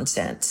no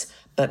nonsense,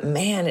 but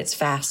man, it's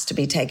fast to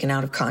be taken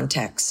out of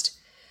context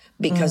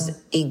because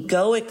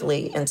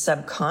egoically and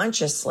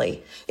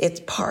subconsciously,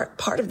 it's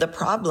part of the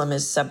problem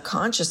is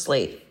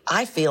subconsciously,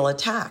 I feel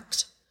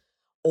attacked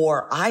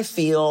or I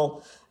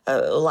feel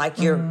like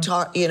you're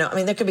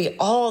there could be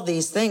all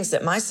these things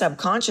that my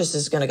subconscious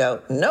is going to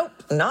go, nope,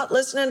 not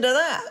listening to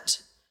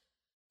that.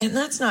 And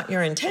that's not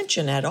your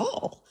intention at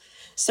all.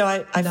 So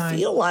I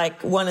feel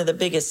like one of the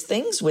biggest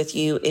things with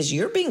you is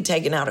you're being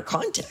taken out of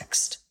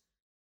context.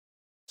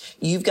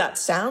 You've got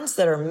sounds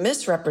that are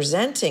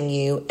misrepresenting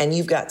you, and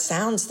you've got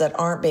sounds that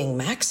aren't being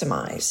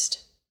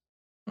maximized.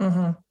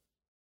 And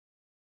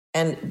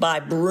by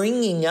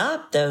bringing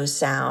up those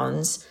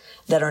sounds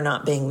that are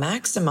not being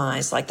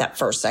maximized, like that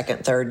first,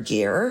 second, third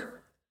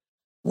gear,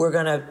 we're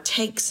going to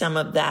take some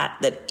of that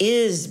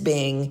is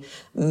being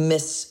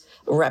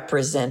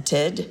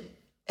misrepresented,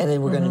 and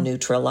then we're going to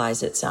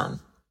neutralize it some.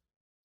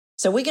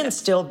 So we can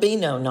still be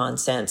no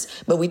nonsense,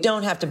 but we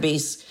don't have to be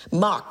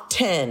Mach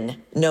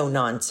 10 no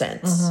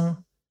nonsense.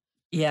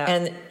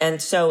 Yeah.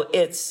 And so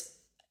it's,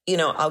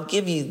 I'll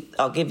give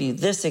you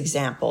this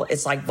example.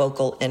 It's like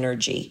vocal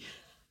energy.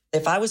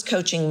 If I was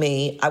coaching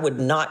me, I would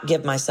not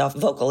give myself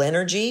vocal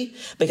energy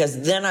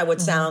because then I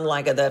would sound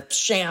like the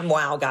sham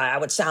wow guy. I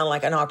would sound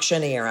like an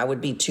auctioneer. I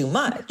would be too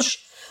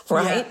much,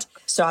 right?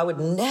 Yeah. So I would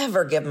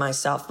never give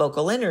myself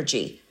vocal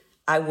energy.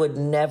 I would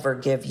never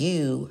give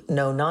you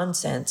no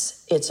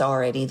nonsense. It's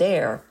already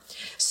there.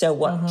 So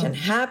what can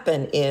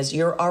happen is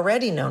you're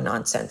already no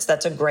nonsense.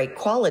 That's a great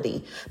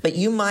quality, but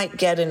you might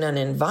get in an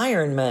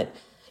environment,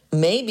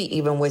 maybe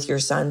even with your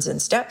sons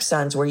and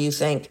stepsons, where you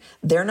think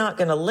they're not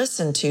going to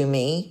listen to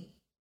me.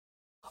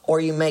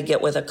 Or you may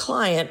get with a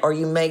client, or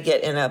you may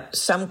get in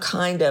some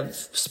kind of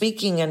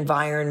speaking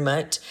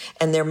environment,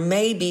 and there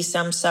may be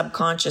some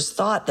subconscious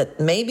thought that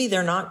maybe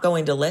they're not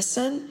going to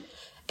listen,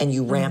 and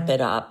you ramp it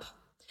up.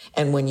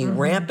 And when you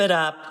ramp it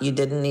up, you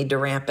didn't need to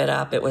ramp it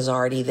up. It was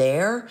already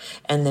there.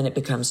 And then it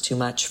becomes too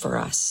much for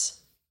us.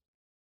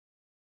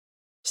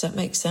 Does that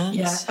make sense?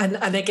 Yeah.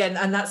 And again,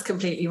 and that's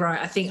completely right.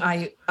 I think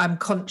I'm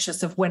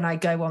conscious of when I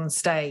go on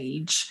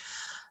stage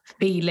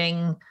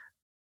feeling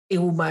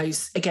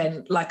almost,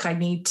 again, like I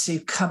need to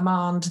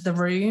command the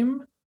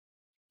room.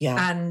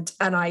 Yeah. And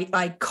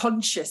I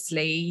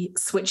consciously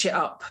switch it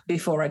up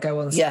before I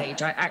go on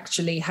stage. I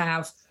actually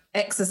have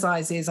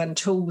exercises and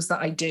tools that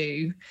I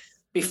do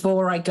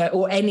before I go,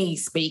 or any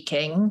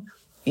speaking,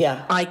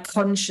 I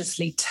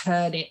consciously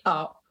turn it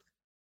up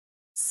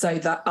so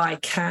that I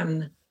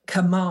can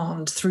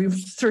command through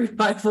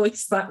my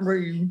voice that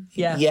room.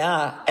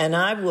 Yeah. And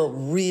I will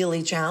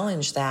really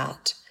challenge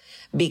that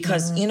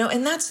because,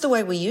 and that's the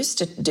way we used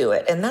to do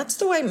it. And that's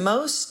the way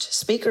most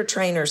speaker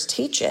trainers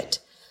teach it.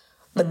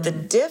 But the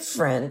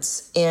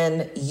difference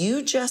in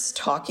you just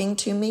talking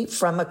to me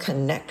from a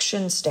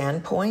connection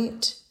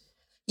standpoint,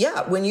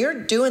 when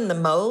you're doing the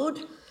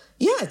mode,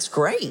 it's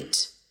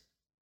great.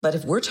 But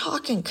if we're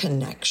talking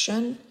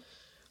connection,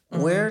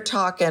 we're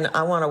talking,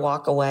 I want to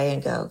walk away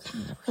and go,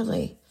 I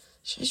really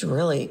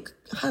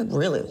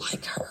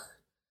like her.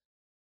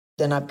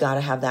 Then I've got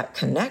to have that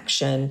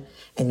connection.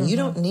 And you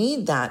don't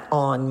need that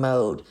on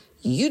mode.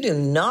 You do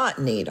not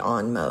need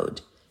on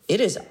mode. It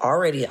is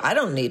already, I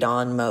don't need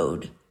on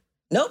mode.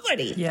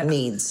 Nobody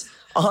needs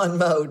on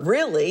mode,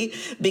 really,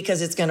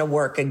 because it's going to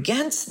work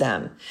against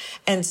them.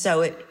 And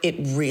so it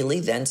really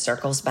then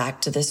circles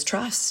back to this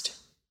trust.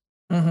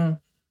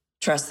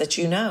 Trust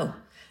that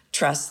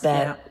trust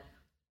that,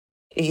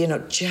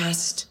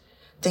 just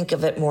think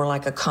of it more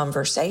like a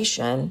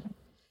conversation.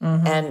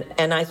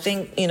 And I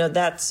think,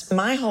 that's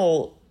my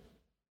whole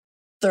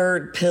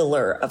third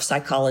pillar of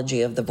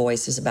psychology of the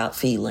voice is about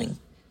feeling.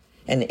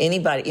 And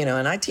anybody,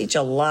 and I teach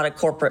a lot of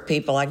corporate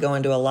people. I go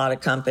into a lot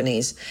of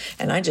companies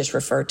and I just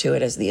refer to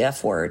it as the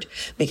F word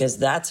because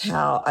that's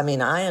how,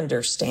 I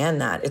understand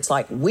that. It's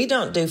like, we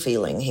don't do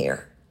feeling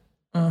here.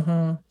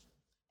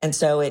 And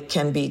so it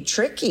can be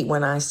tricky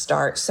when I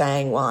start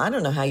saying, well, I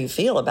don't know how you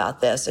feel about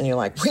this. And you're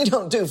like, we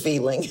don't do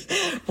feeling,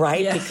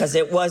 right? Yeah. Because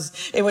it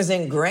was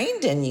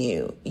ingrained in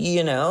you,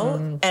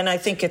 And I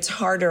think it's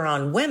harder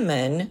on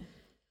women.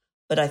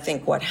 But I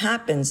think what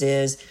happens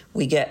is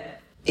we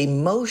get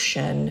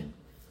emotion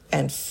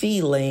and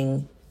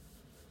feeling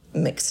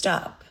mixed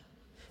up.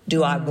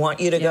 Do I want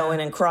you to go in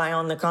and cry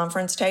on the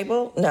conference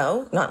table?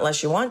 No, not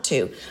unless you want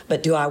to.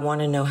 But do I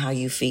want to know how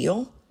you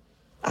feel?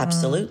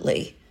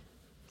 Absolutely.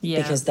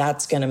 Yeah. Because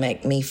that's going to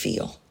make me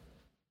feel.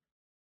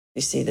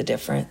 You see the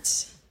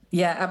difference?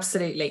 Yeah,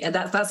 absolutely. And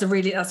that's a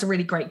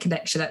really great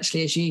connection,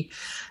 actually,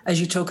 as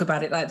you talk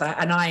about it like that.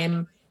 And I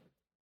am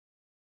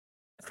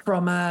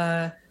from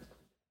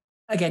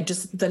again,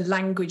 just the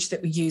language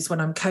that we use when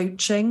I'm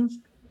coaching,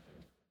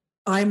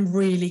 I'm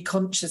really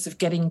conscious of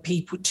getting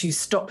people to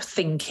stop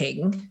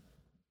thinking.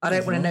 I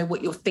don't want to know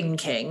what you're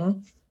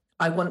thinking.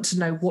 I want to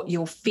know what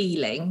you're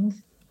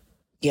feeling.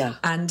 Yeah.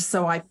 And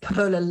so I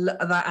pull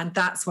and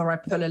that's where I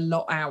pull a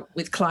lot out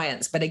with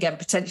clients. But again,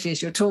 potentially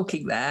as you're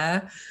talking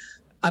there,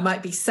 I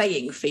might be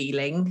saying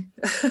feeling,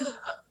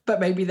 but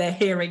maybe they're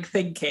hearing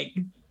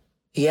thinking.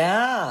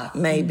 Yeah,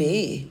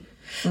 maybe.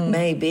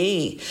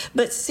 Maybe.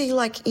 But see,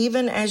 like,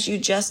 even as you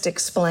just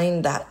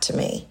explained that to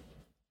me,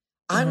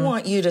 I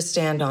want you to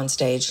stand on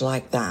stage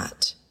like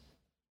that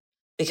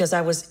because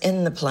I was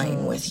in the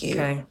plane with you.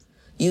 Okay.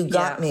 You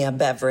got me a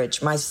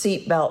beverage. My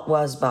seatbelt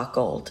was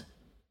buckled.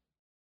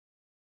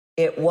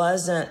 It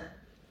was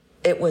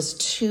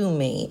to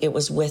me. It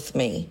was with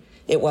me.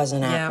 It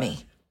wasn't at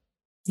me.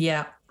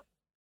 Yeah.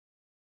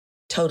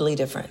 Totally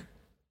different.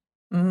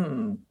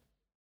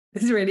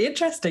 This is really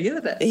interesting,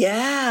 isn't it?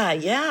 Yeah,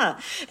 yeah.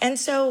 And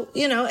so,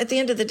 at the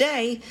end of the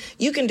day,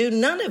 you can do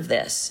none of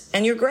this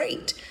and you're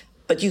great,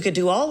 but you could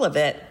do all of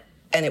it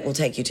and it will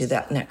take you to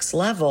that next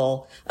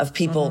level of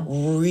people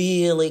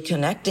really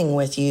connecting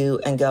with you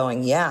and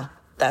going, yeah,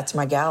 that's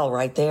my gal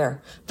right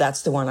there.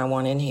 That's the one I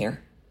want in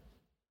here.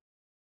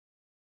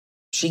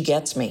 She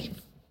gets me.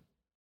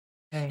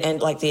 Okay.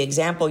 And like the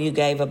example you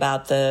gave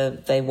about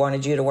they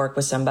wanted you to work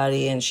with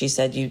somebody and she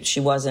said she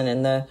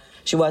wasn't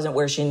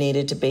where she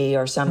needed to be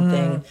or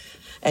something.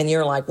 And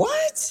you're like,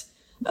 what?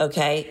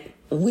 Okay.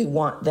 We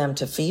want them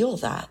to feel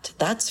that.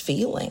 That's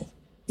feeling.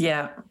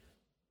 Yeah.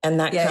 And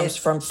that comes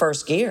from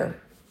first gear,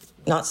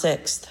 not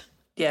sixth.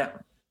 Yeah.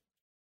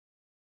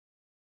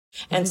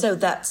 And so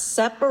that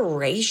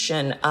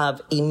separation of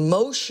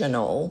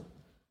emotional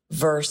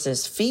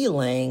versus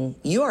feeling,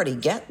 you already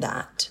get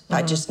that.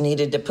 I just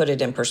needed to put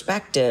it in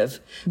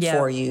perspective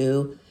for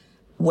you,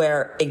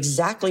 where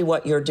exactly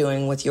what you're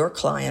doing with your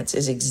clients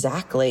is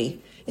exactly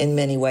in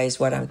many ways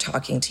what I'm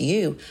talking to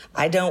you.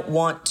 I don't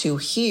want to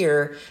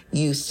hear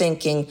you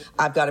thinking,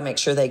 I've got to make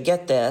sure they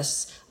get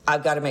this.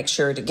 I've got to make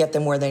sure to get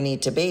them where they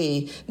need to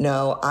be.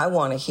 No, I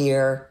want to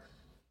hear,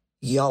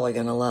 y'all are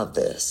going to love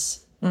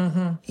this.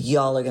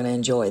 Y'all are going to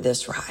enjoy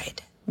this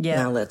ride. Yeah.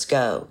 Now let's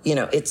go.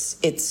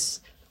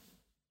 It's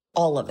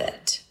all of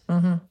it.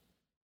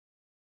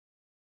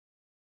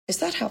 Is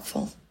that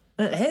helpful?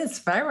 It is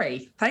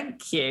very.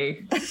 Thank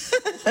you.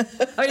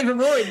 I'm even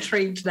more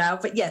intrigued now,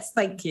 but yes,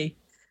 thank you.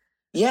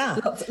 Yeah.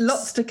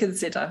 Lots to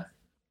consider.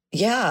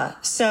 Yeah.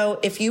 So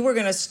if you were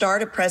going to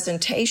start a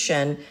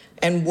presentation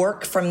and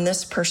work from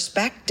this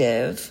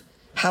perspective,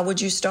 how would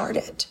you start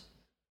it?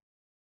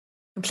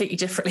 Completely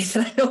differently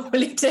than I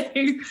normally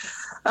do.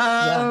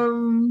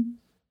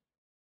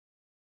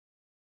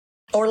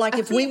 Or like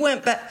if we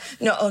went back,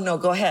 no,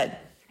 go ahead.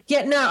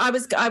 Yeah, no, I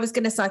was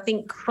going to say, I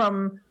think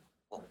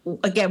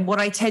again, what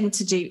I tend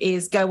to do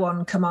is go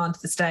on, command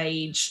the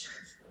stage,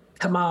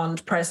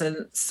 command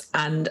presence,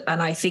 and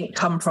I think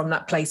come from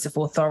that place of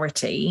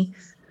authority.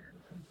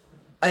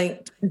 I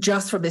think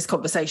just from this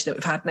conversation that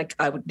we've had,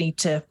 I would need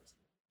to,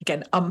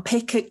 again,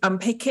 unpick it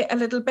a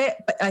little bit.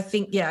 But I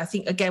think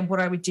again, what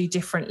I would do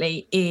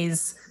differently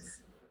is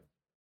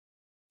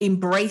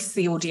embrace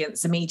the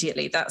audience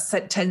immediately.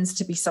 That tends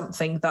to be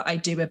something that I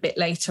do a bit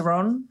later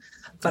on.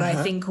 But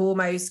I think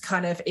almost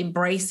kind of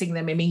embracing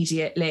them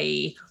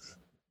immediately,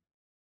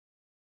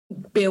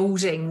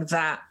 building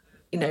that,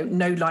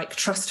 know, like,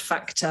 trust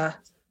factor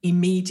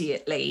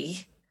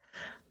immediately,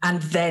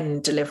 and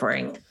then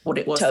delivering what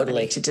it was that I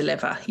need to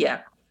deliver.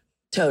 Yeah.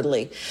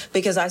 Totally.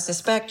 Because I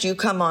suspect you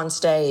come on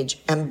stage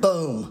and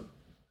boom.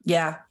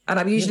 Yeah. And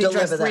I'm usually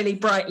dressed really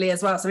brightly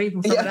as well. So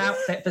even from an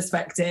outfit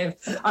perspective,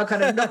 I'm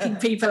kind of knocking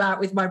people out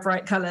with my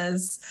bright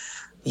colours.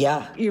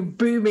 Yeah. You're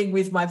booming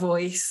with my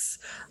voice.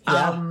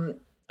 Yeah.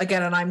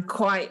 Again, and I'm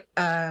quite,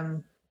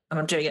 and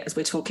I'm doing it as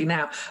we're talking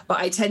now, but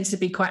I tend to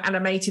be quite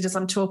animated as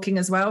I'm talking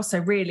as well. So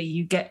really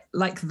you get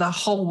like the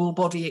whole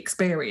body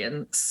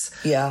experience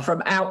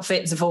from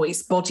outfits,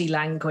 voice, body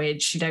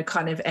language,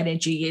 kind of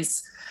energy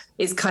is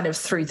kind of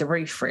through the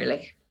roof,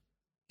 really.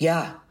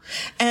 Yeah.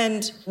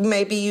 And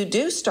maybe you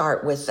do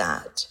start with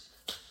that,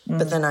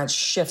 but then I'd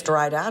shift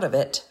right out of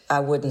it.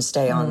 I wouldn't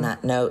stay on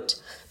that note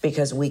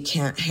because we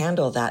can't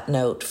handle that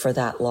note for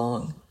that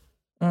long.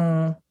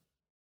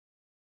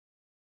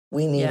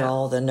 We need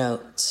all the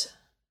notes.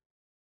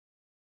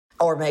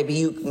 Or maybe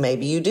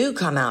you do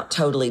come out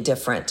totally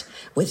different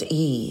with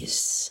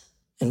ease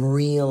and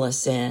reel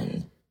us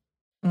in.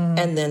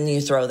 And then you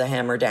throw the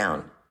hammer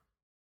down.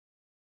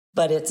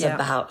 But it's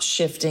about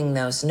shifting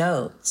those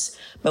notes.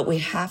 But we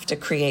have to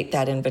create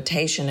that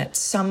invitation at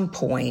some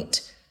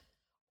point,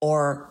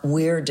 or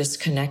we're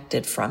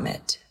disconnected from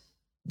it.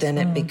 Then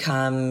it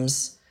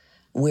becomes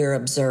we're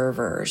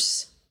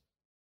observers.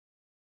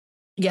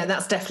 Yeah,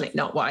 that's definitely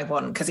not what I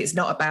want, because it's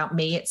not about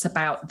me. It's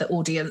about the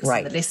audience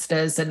and the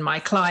listeners and my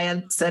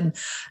clients and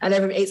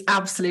everybody. It's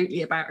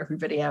absolutely about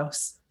everybody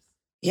else.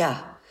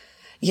 Yeah.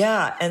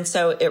 Yeah. And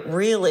so it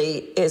really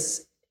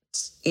is,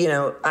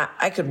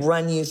 I could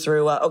run you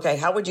through, okay,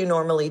 how would you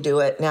normally do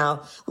it?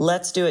 Now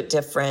let's do it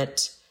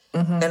different.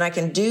 And I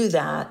can do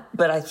that.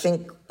 But I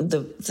think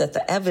that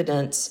the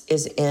evidence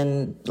is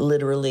in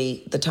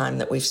literally the time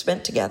that we've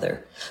spent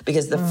together,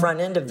 because the front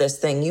end of this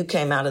thing, you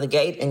came out of the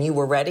gate and you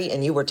were ready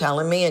and you were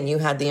telling me and you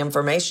had the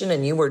information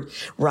and you were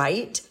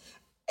right.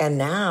 And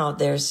now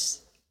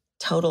there's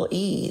total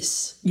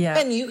ease. Yeah.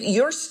 And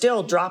you're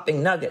still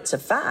dropping nuggets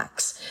of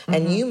facts,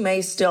 and you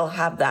may still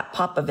have that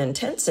pop of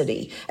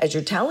intensity as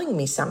you're telling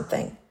me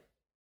something,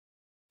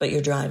 but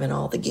you're driving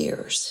all the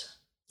gears.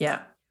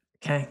 Yeah.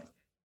 Okay.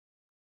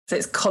 So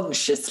it's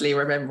consciously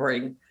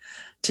remembering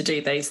to do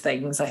those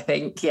things, I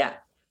think. Yeah.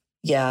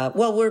 Yeah.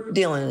 Well, we're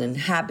dealing in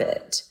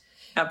habit.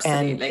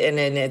 Absolutely. And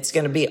it's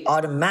going to be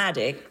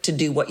automatic to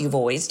do what you've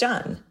always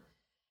done.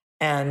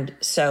 And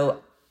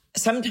so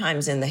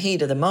sometimes in the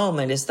heat of the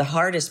moment is the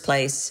hardest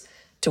place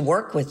to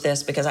work with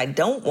this, because I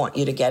don't want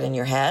you to get in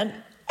your head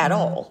at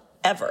all,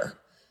 ever.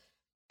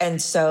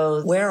 And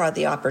so where are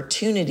the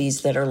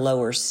opportunities that are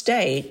lower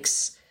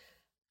stakes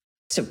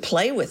to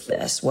play with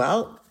this?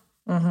 Well,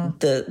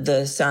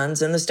 the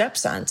sons and the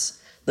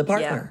stepsons, the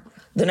partner,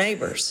 the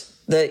neighbors,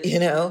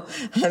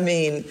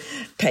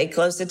 pay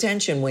close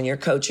attention when you're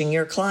coaching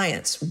your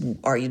clients.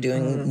 Are you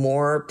doing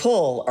more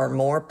pull or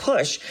more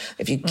push?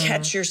 If you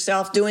catch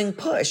yourself doing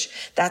push,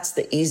 that's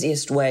the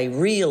easiest way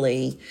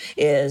really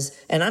is.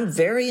 And I'm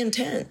very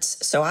intense.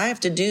 So I have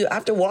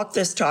to walk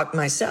this talk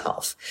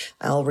myself.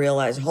 I'll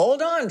realize,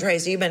 hold on,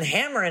 Tracy, you've been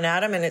hammering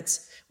at him, and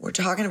we're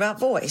talking about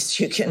voice.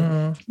 You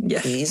can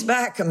ease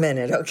back a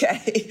minute.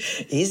 Okay.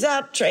 Ease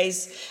up,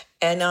 Trace.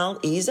 And I'll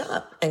ease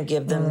up and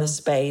give them the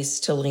space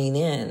to lean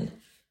in.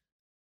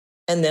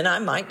 And then I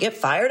might get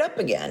fired up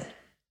again.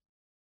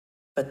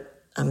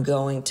 But I'm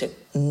going to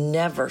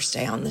never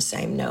stay on the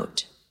same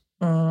note.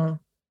 Yeah.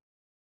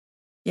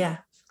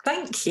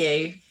 Thank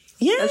you.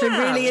 Yeah. That's been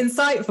really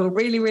insightful.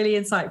 Really, really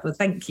insightful.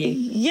 Thank you.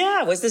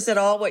 Yeah. Was this at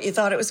all what you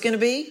thought it was going to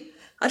be?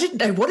 I didn't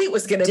know what it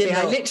was going to be.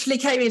 I literally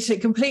came into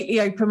it completely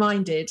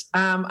open-minded.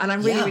 And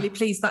I'm really, really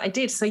pleased that I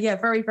did. So yeah,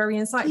 very, very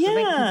insightful. Yeah.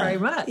 Thank you very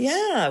much.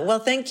 Yeah. Well,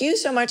 thank you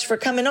so much for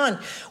coming on.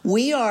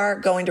 We are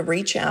going to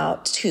reach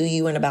out to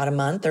you in about a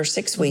month or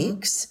 6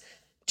 weeks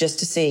just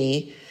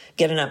to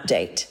get an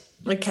update.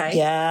 Okay.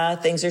 Yeah,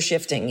 things are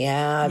shifting.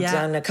 Yeah, I've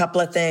done a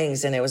couple of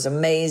things and it was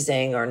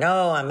amazing. Or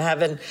no, I'm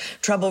having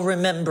trouble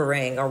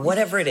remembering, or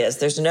whatever it is.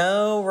 There's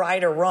no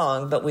right or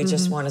wrong, but we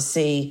just want to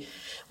see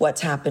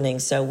what's happening.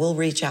 So we'll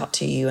reach out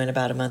to you in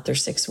about a month or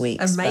 6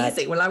 weeks.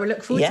 Amazing. Well, I will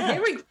look forward to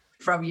hearing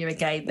from you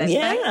again then.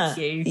 Thank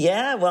you.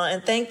 Yeah. Well,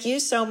 and thank you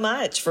so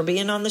much for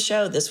being on the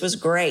show. This was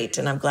great.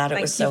 And I'm glad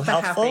it was so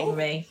helpful. Thank you for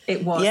having me.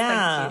 It was.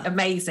 Yeah. Thank you.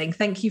 Amazing.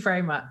 Thank you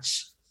very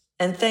much.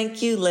 And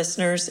thank you,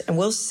 listeners. And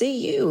we'll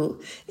see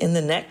you in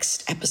the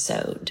next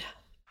episode.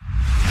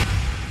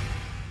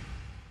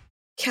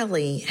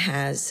 Kelly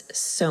has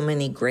so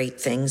many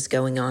great things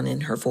going on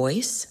in her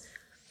voice.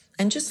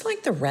 And just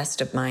like the rest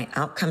of my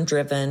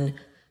outcome-driven,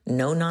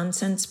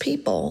 no-nonsense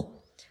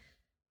people,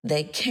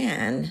 they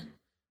can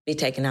be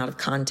taken out of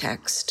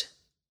context.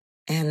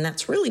 And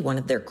that's really one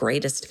of their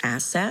greatest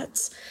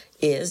assets,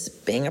 is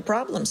being a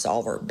problem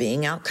solver,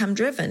 being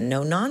outcome-driven,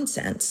 no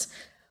nonsense.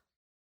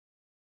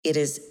 It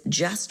is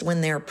just when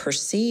they're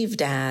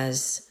perceived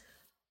as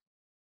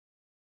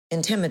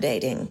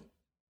intimidating,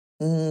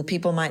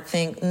 people might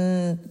think,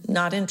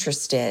 not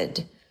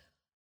interested.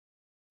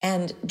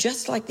 And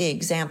just like the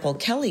example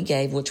Kelly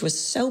gave, which was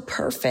so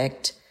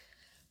perfect,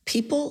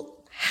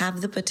 people have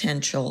the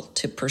potential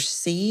to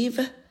perceive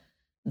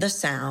the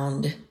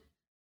sound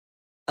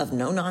of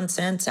no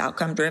nonsense,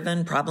 outcome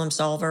driven, problem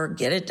solver,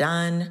 get it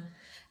done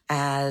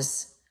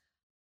as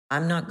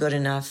I'm not good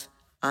enough.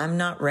 I'm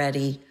not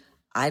ready.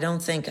 I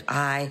don't think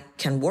I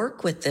can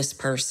work with this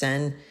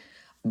person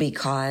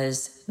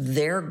because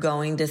they're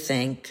going to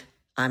think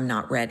I'm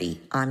not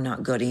ready. I'm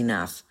not good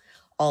enough.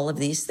 All of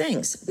these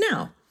things.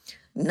 Now,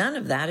 none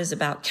of that is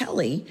about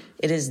Kelly.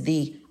 It is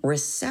the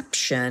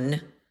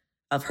reception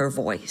of her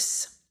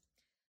voice.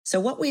 So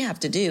what we have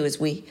to do is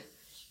we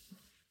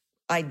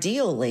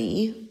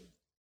ideally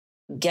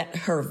get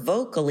her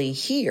vocally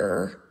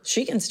here.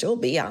 She can still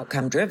be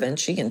outcome driven.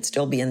 She can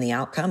still be in the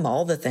outcome,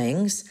 all the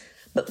things,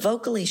 but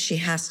vocally she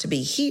has to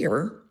be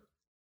here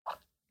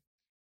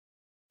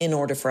in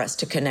order for us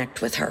to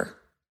connect with her.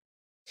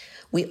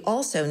 We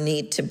also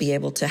need to be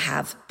able to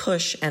have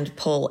push and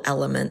pull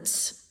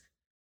elements,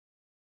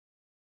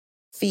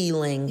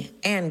 feeling,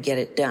 and get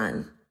it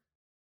done.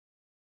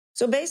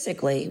 So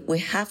basically, we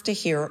have to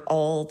hear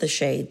all the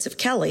shades of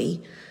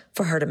Kelly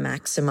for her to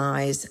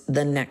maximize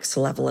the next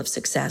level of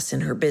success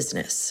in her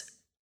business.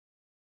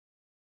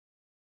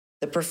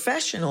 The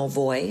professional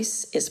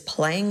voice is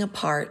playing a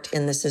part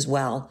in this as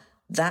well.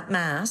 That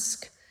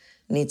mask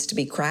needs to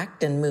be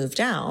cracked and moved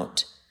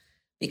out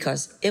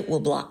because it will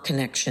block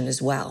connection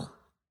as well.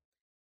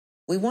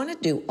 We want to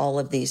do all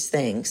of these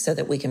things so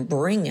that we can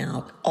bring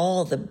out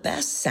all the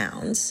best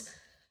sounds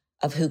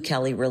of who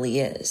Kelly really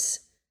is.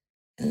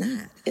 And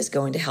that is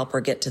going to help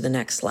her get to the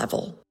next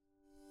level.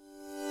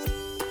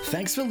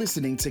 Thanks for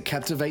listening to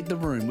Captivate the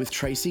Room with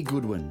Tracy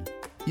Goodwin.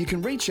 You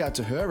can reach out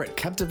to her at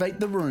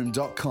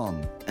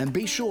captivatetheroom.com and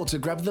be sure to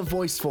grab the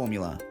Voice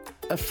Formula,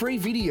 a free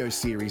video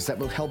series that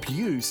will help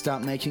you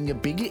start making a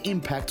bigger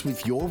impact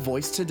with your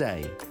voice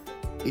today.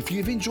 If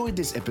you've enjoyed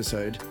this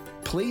episode,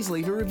 please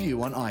leave a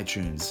review on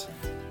iTunes.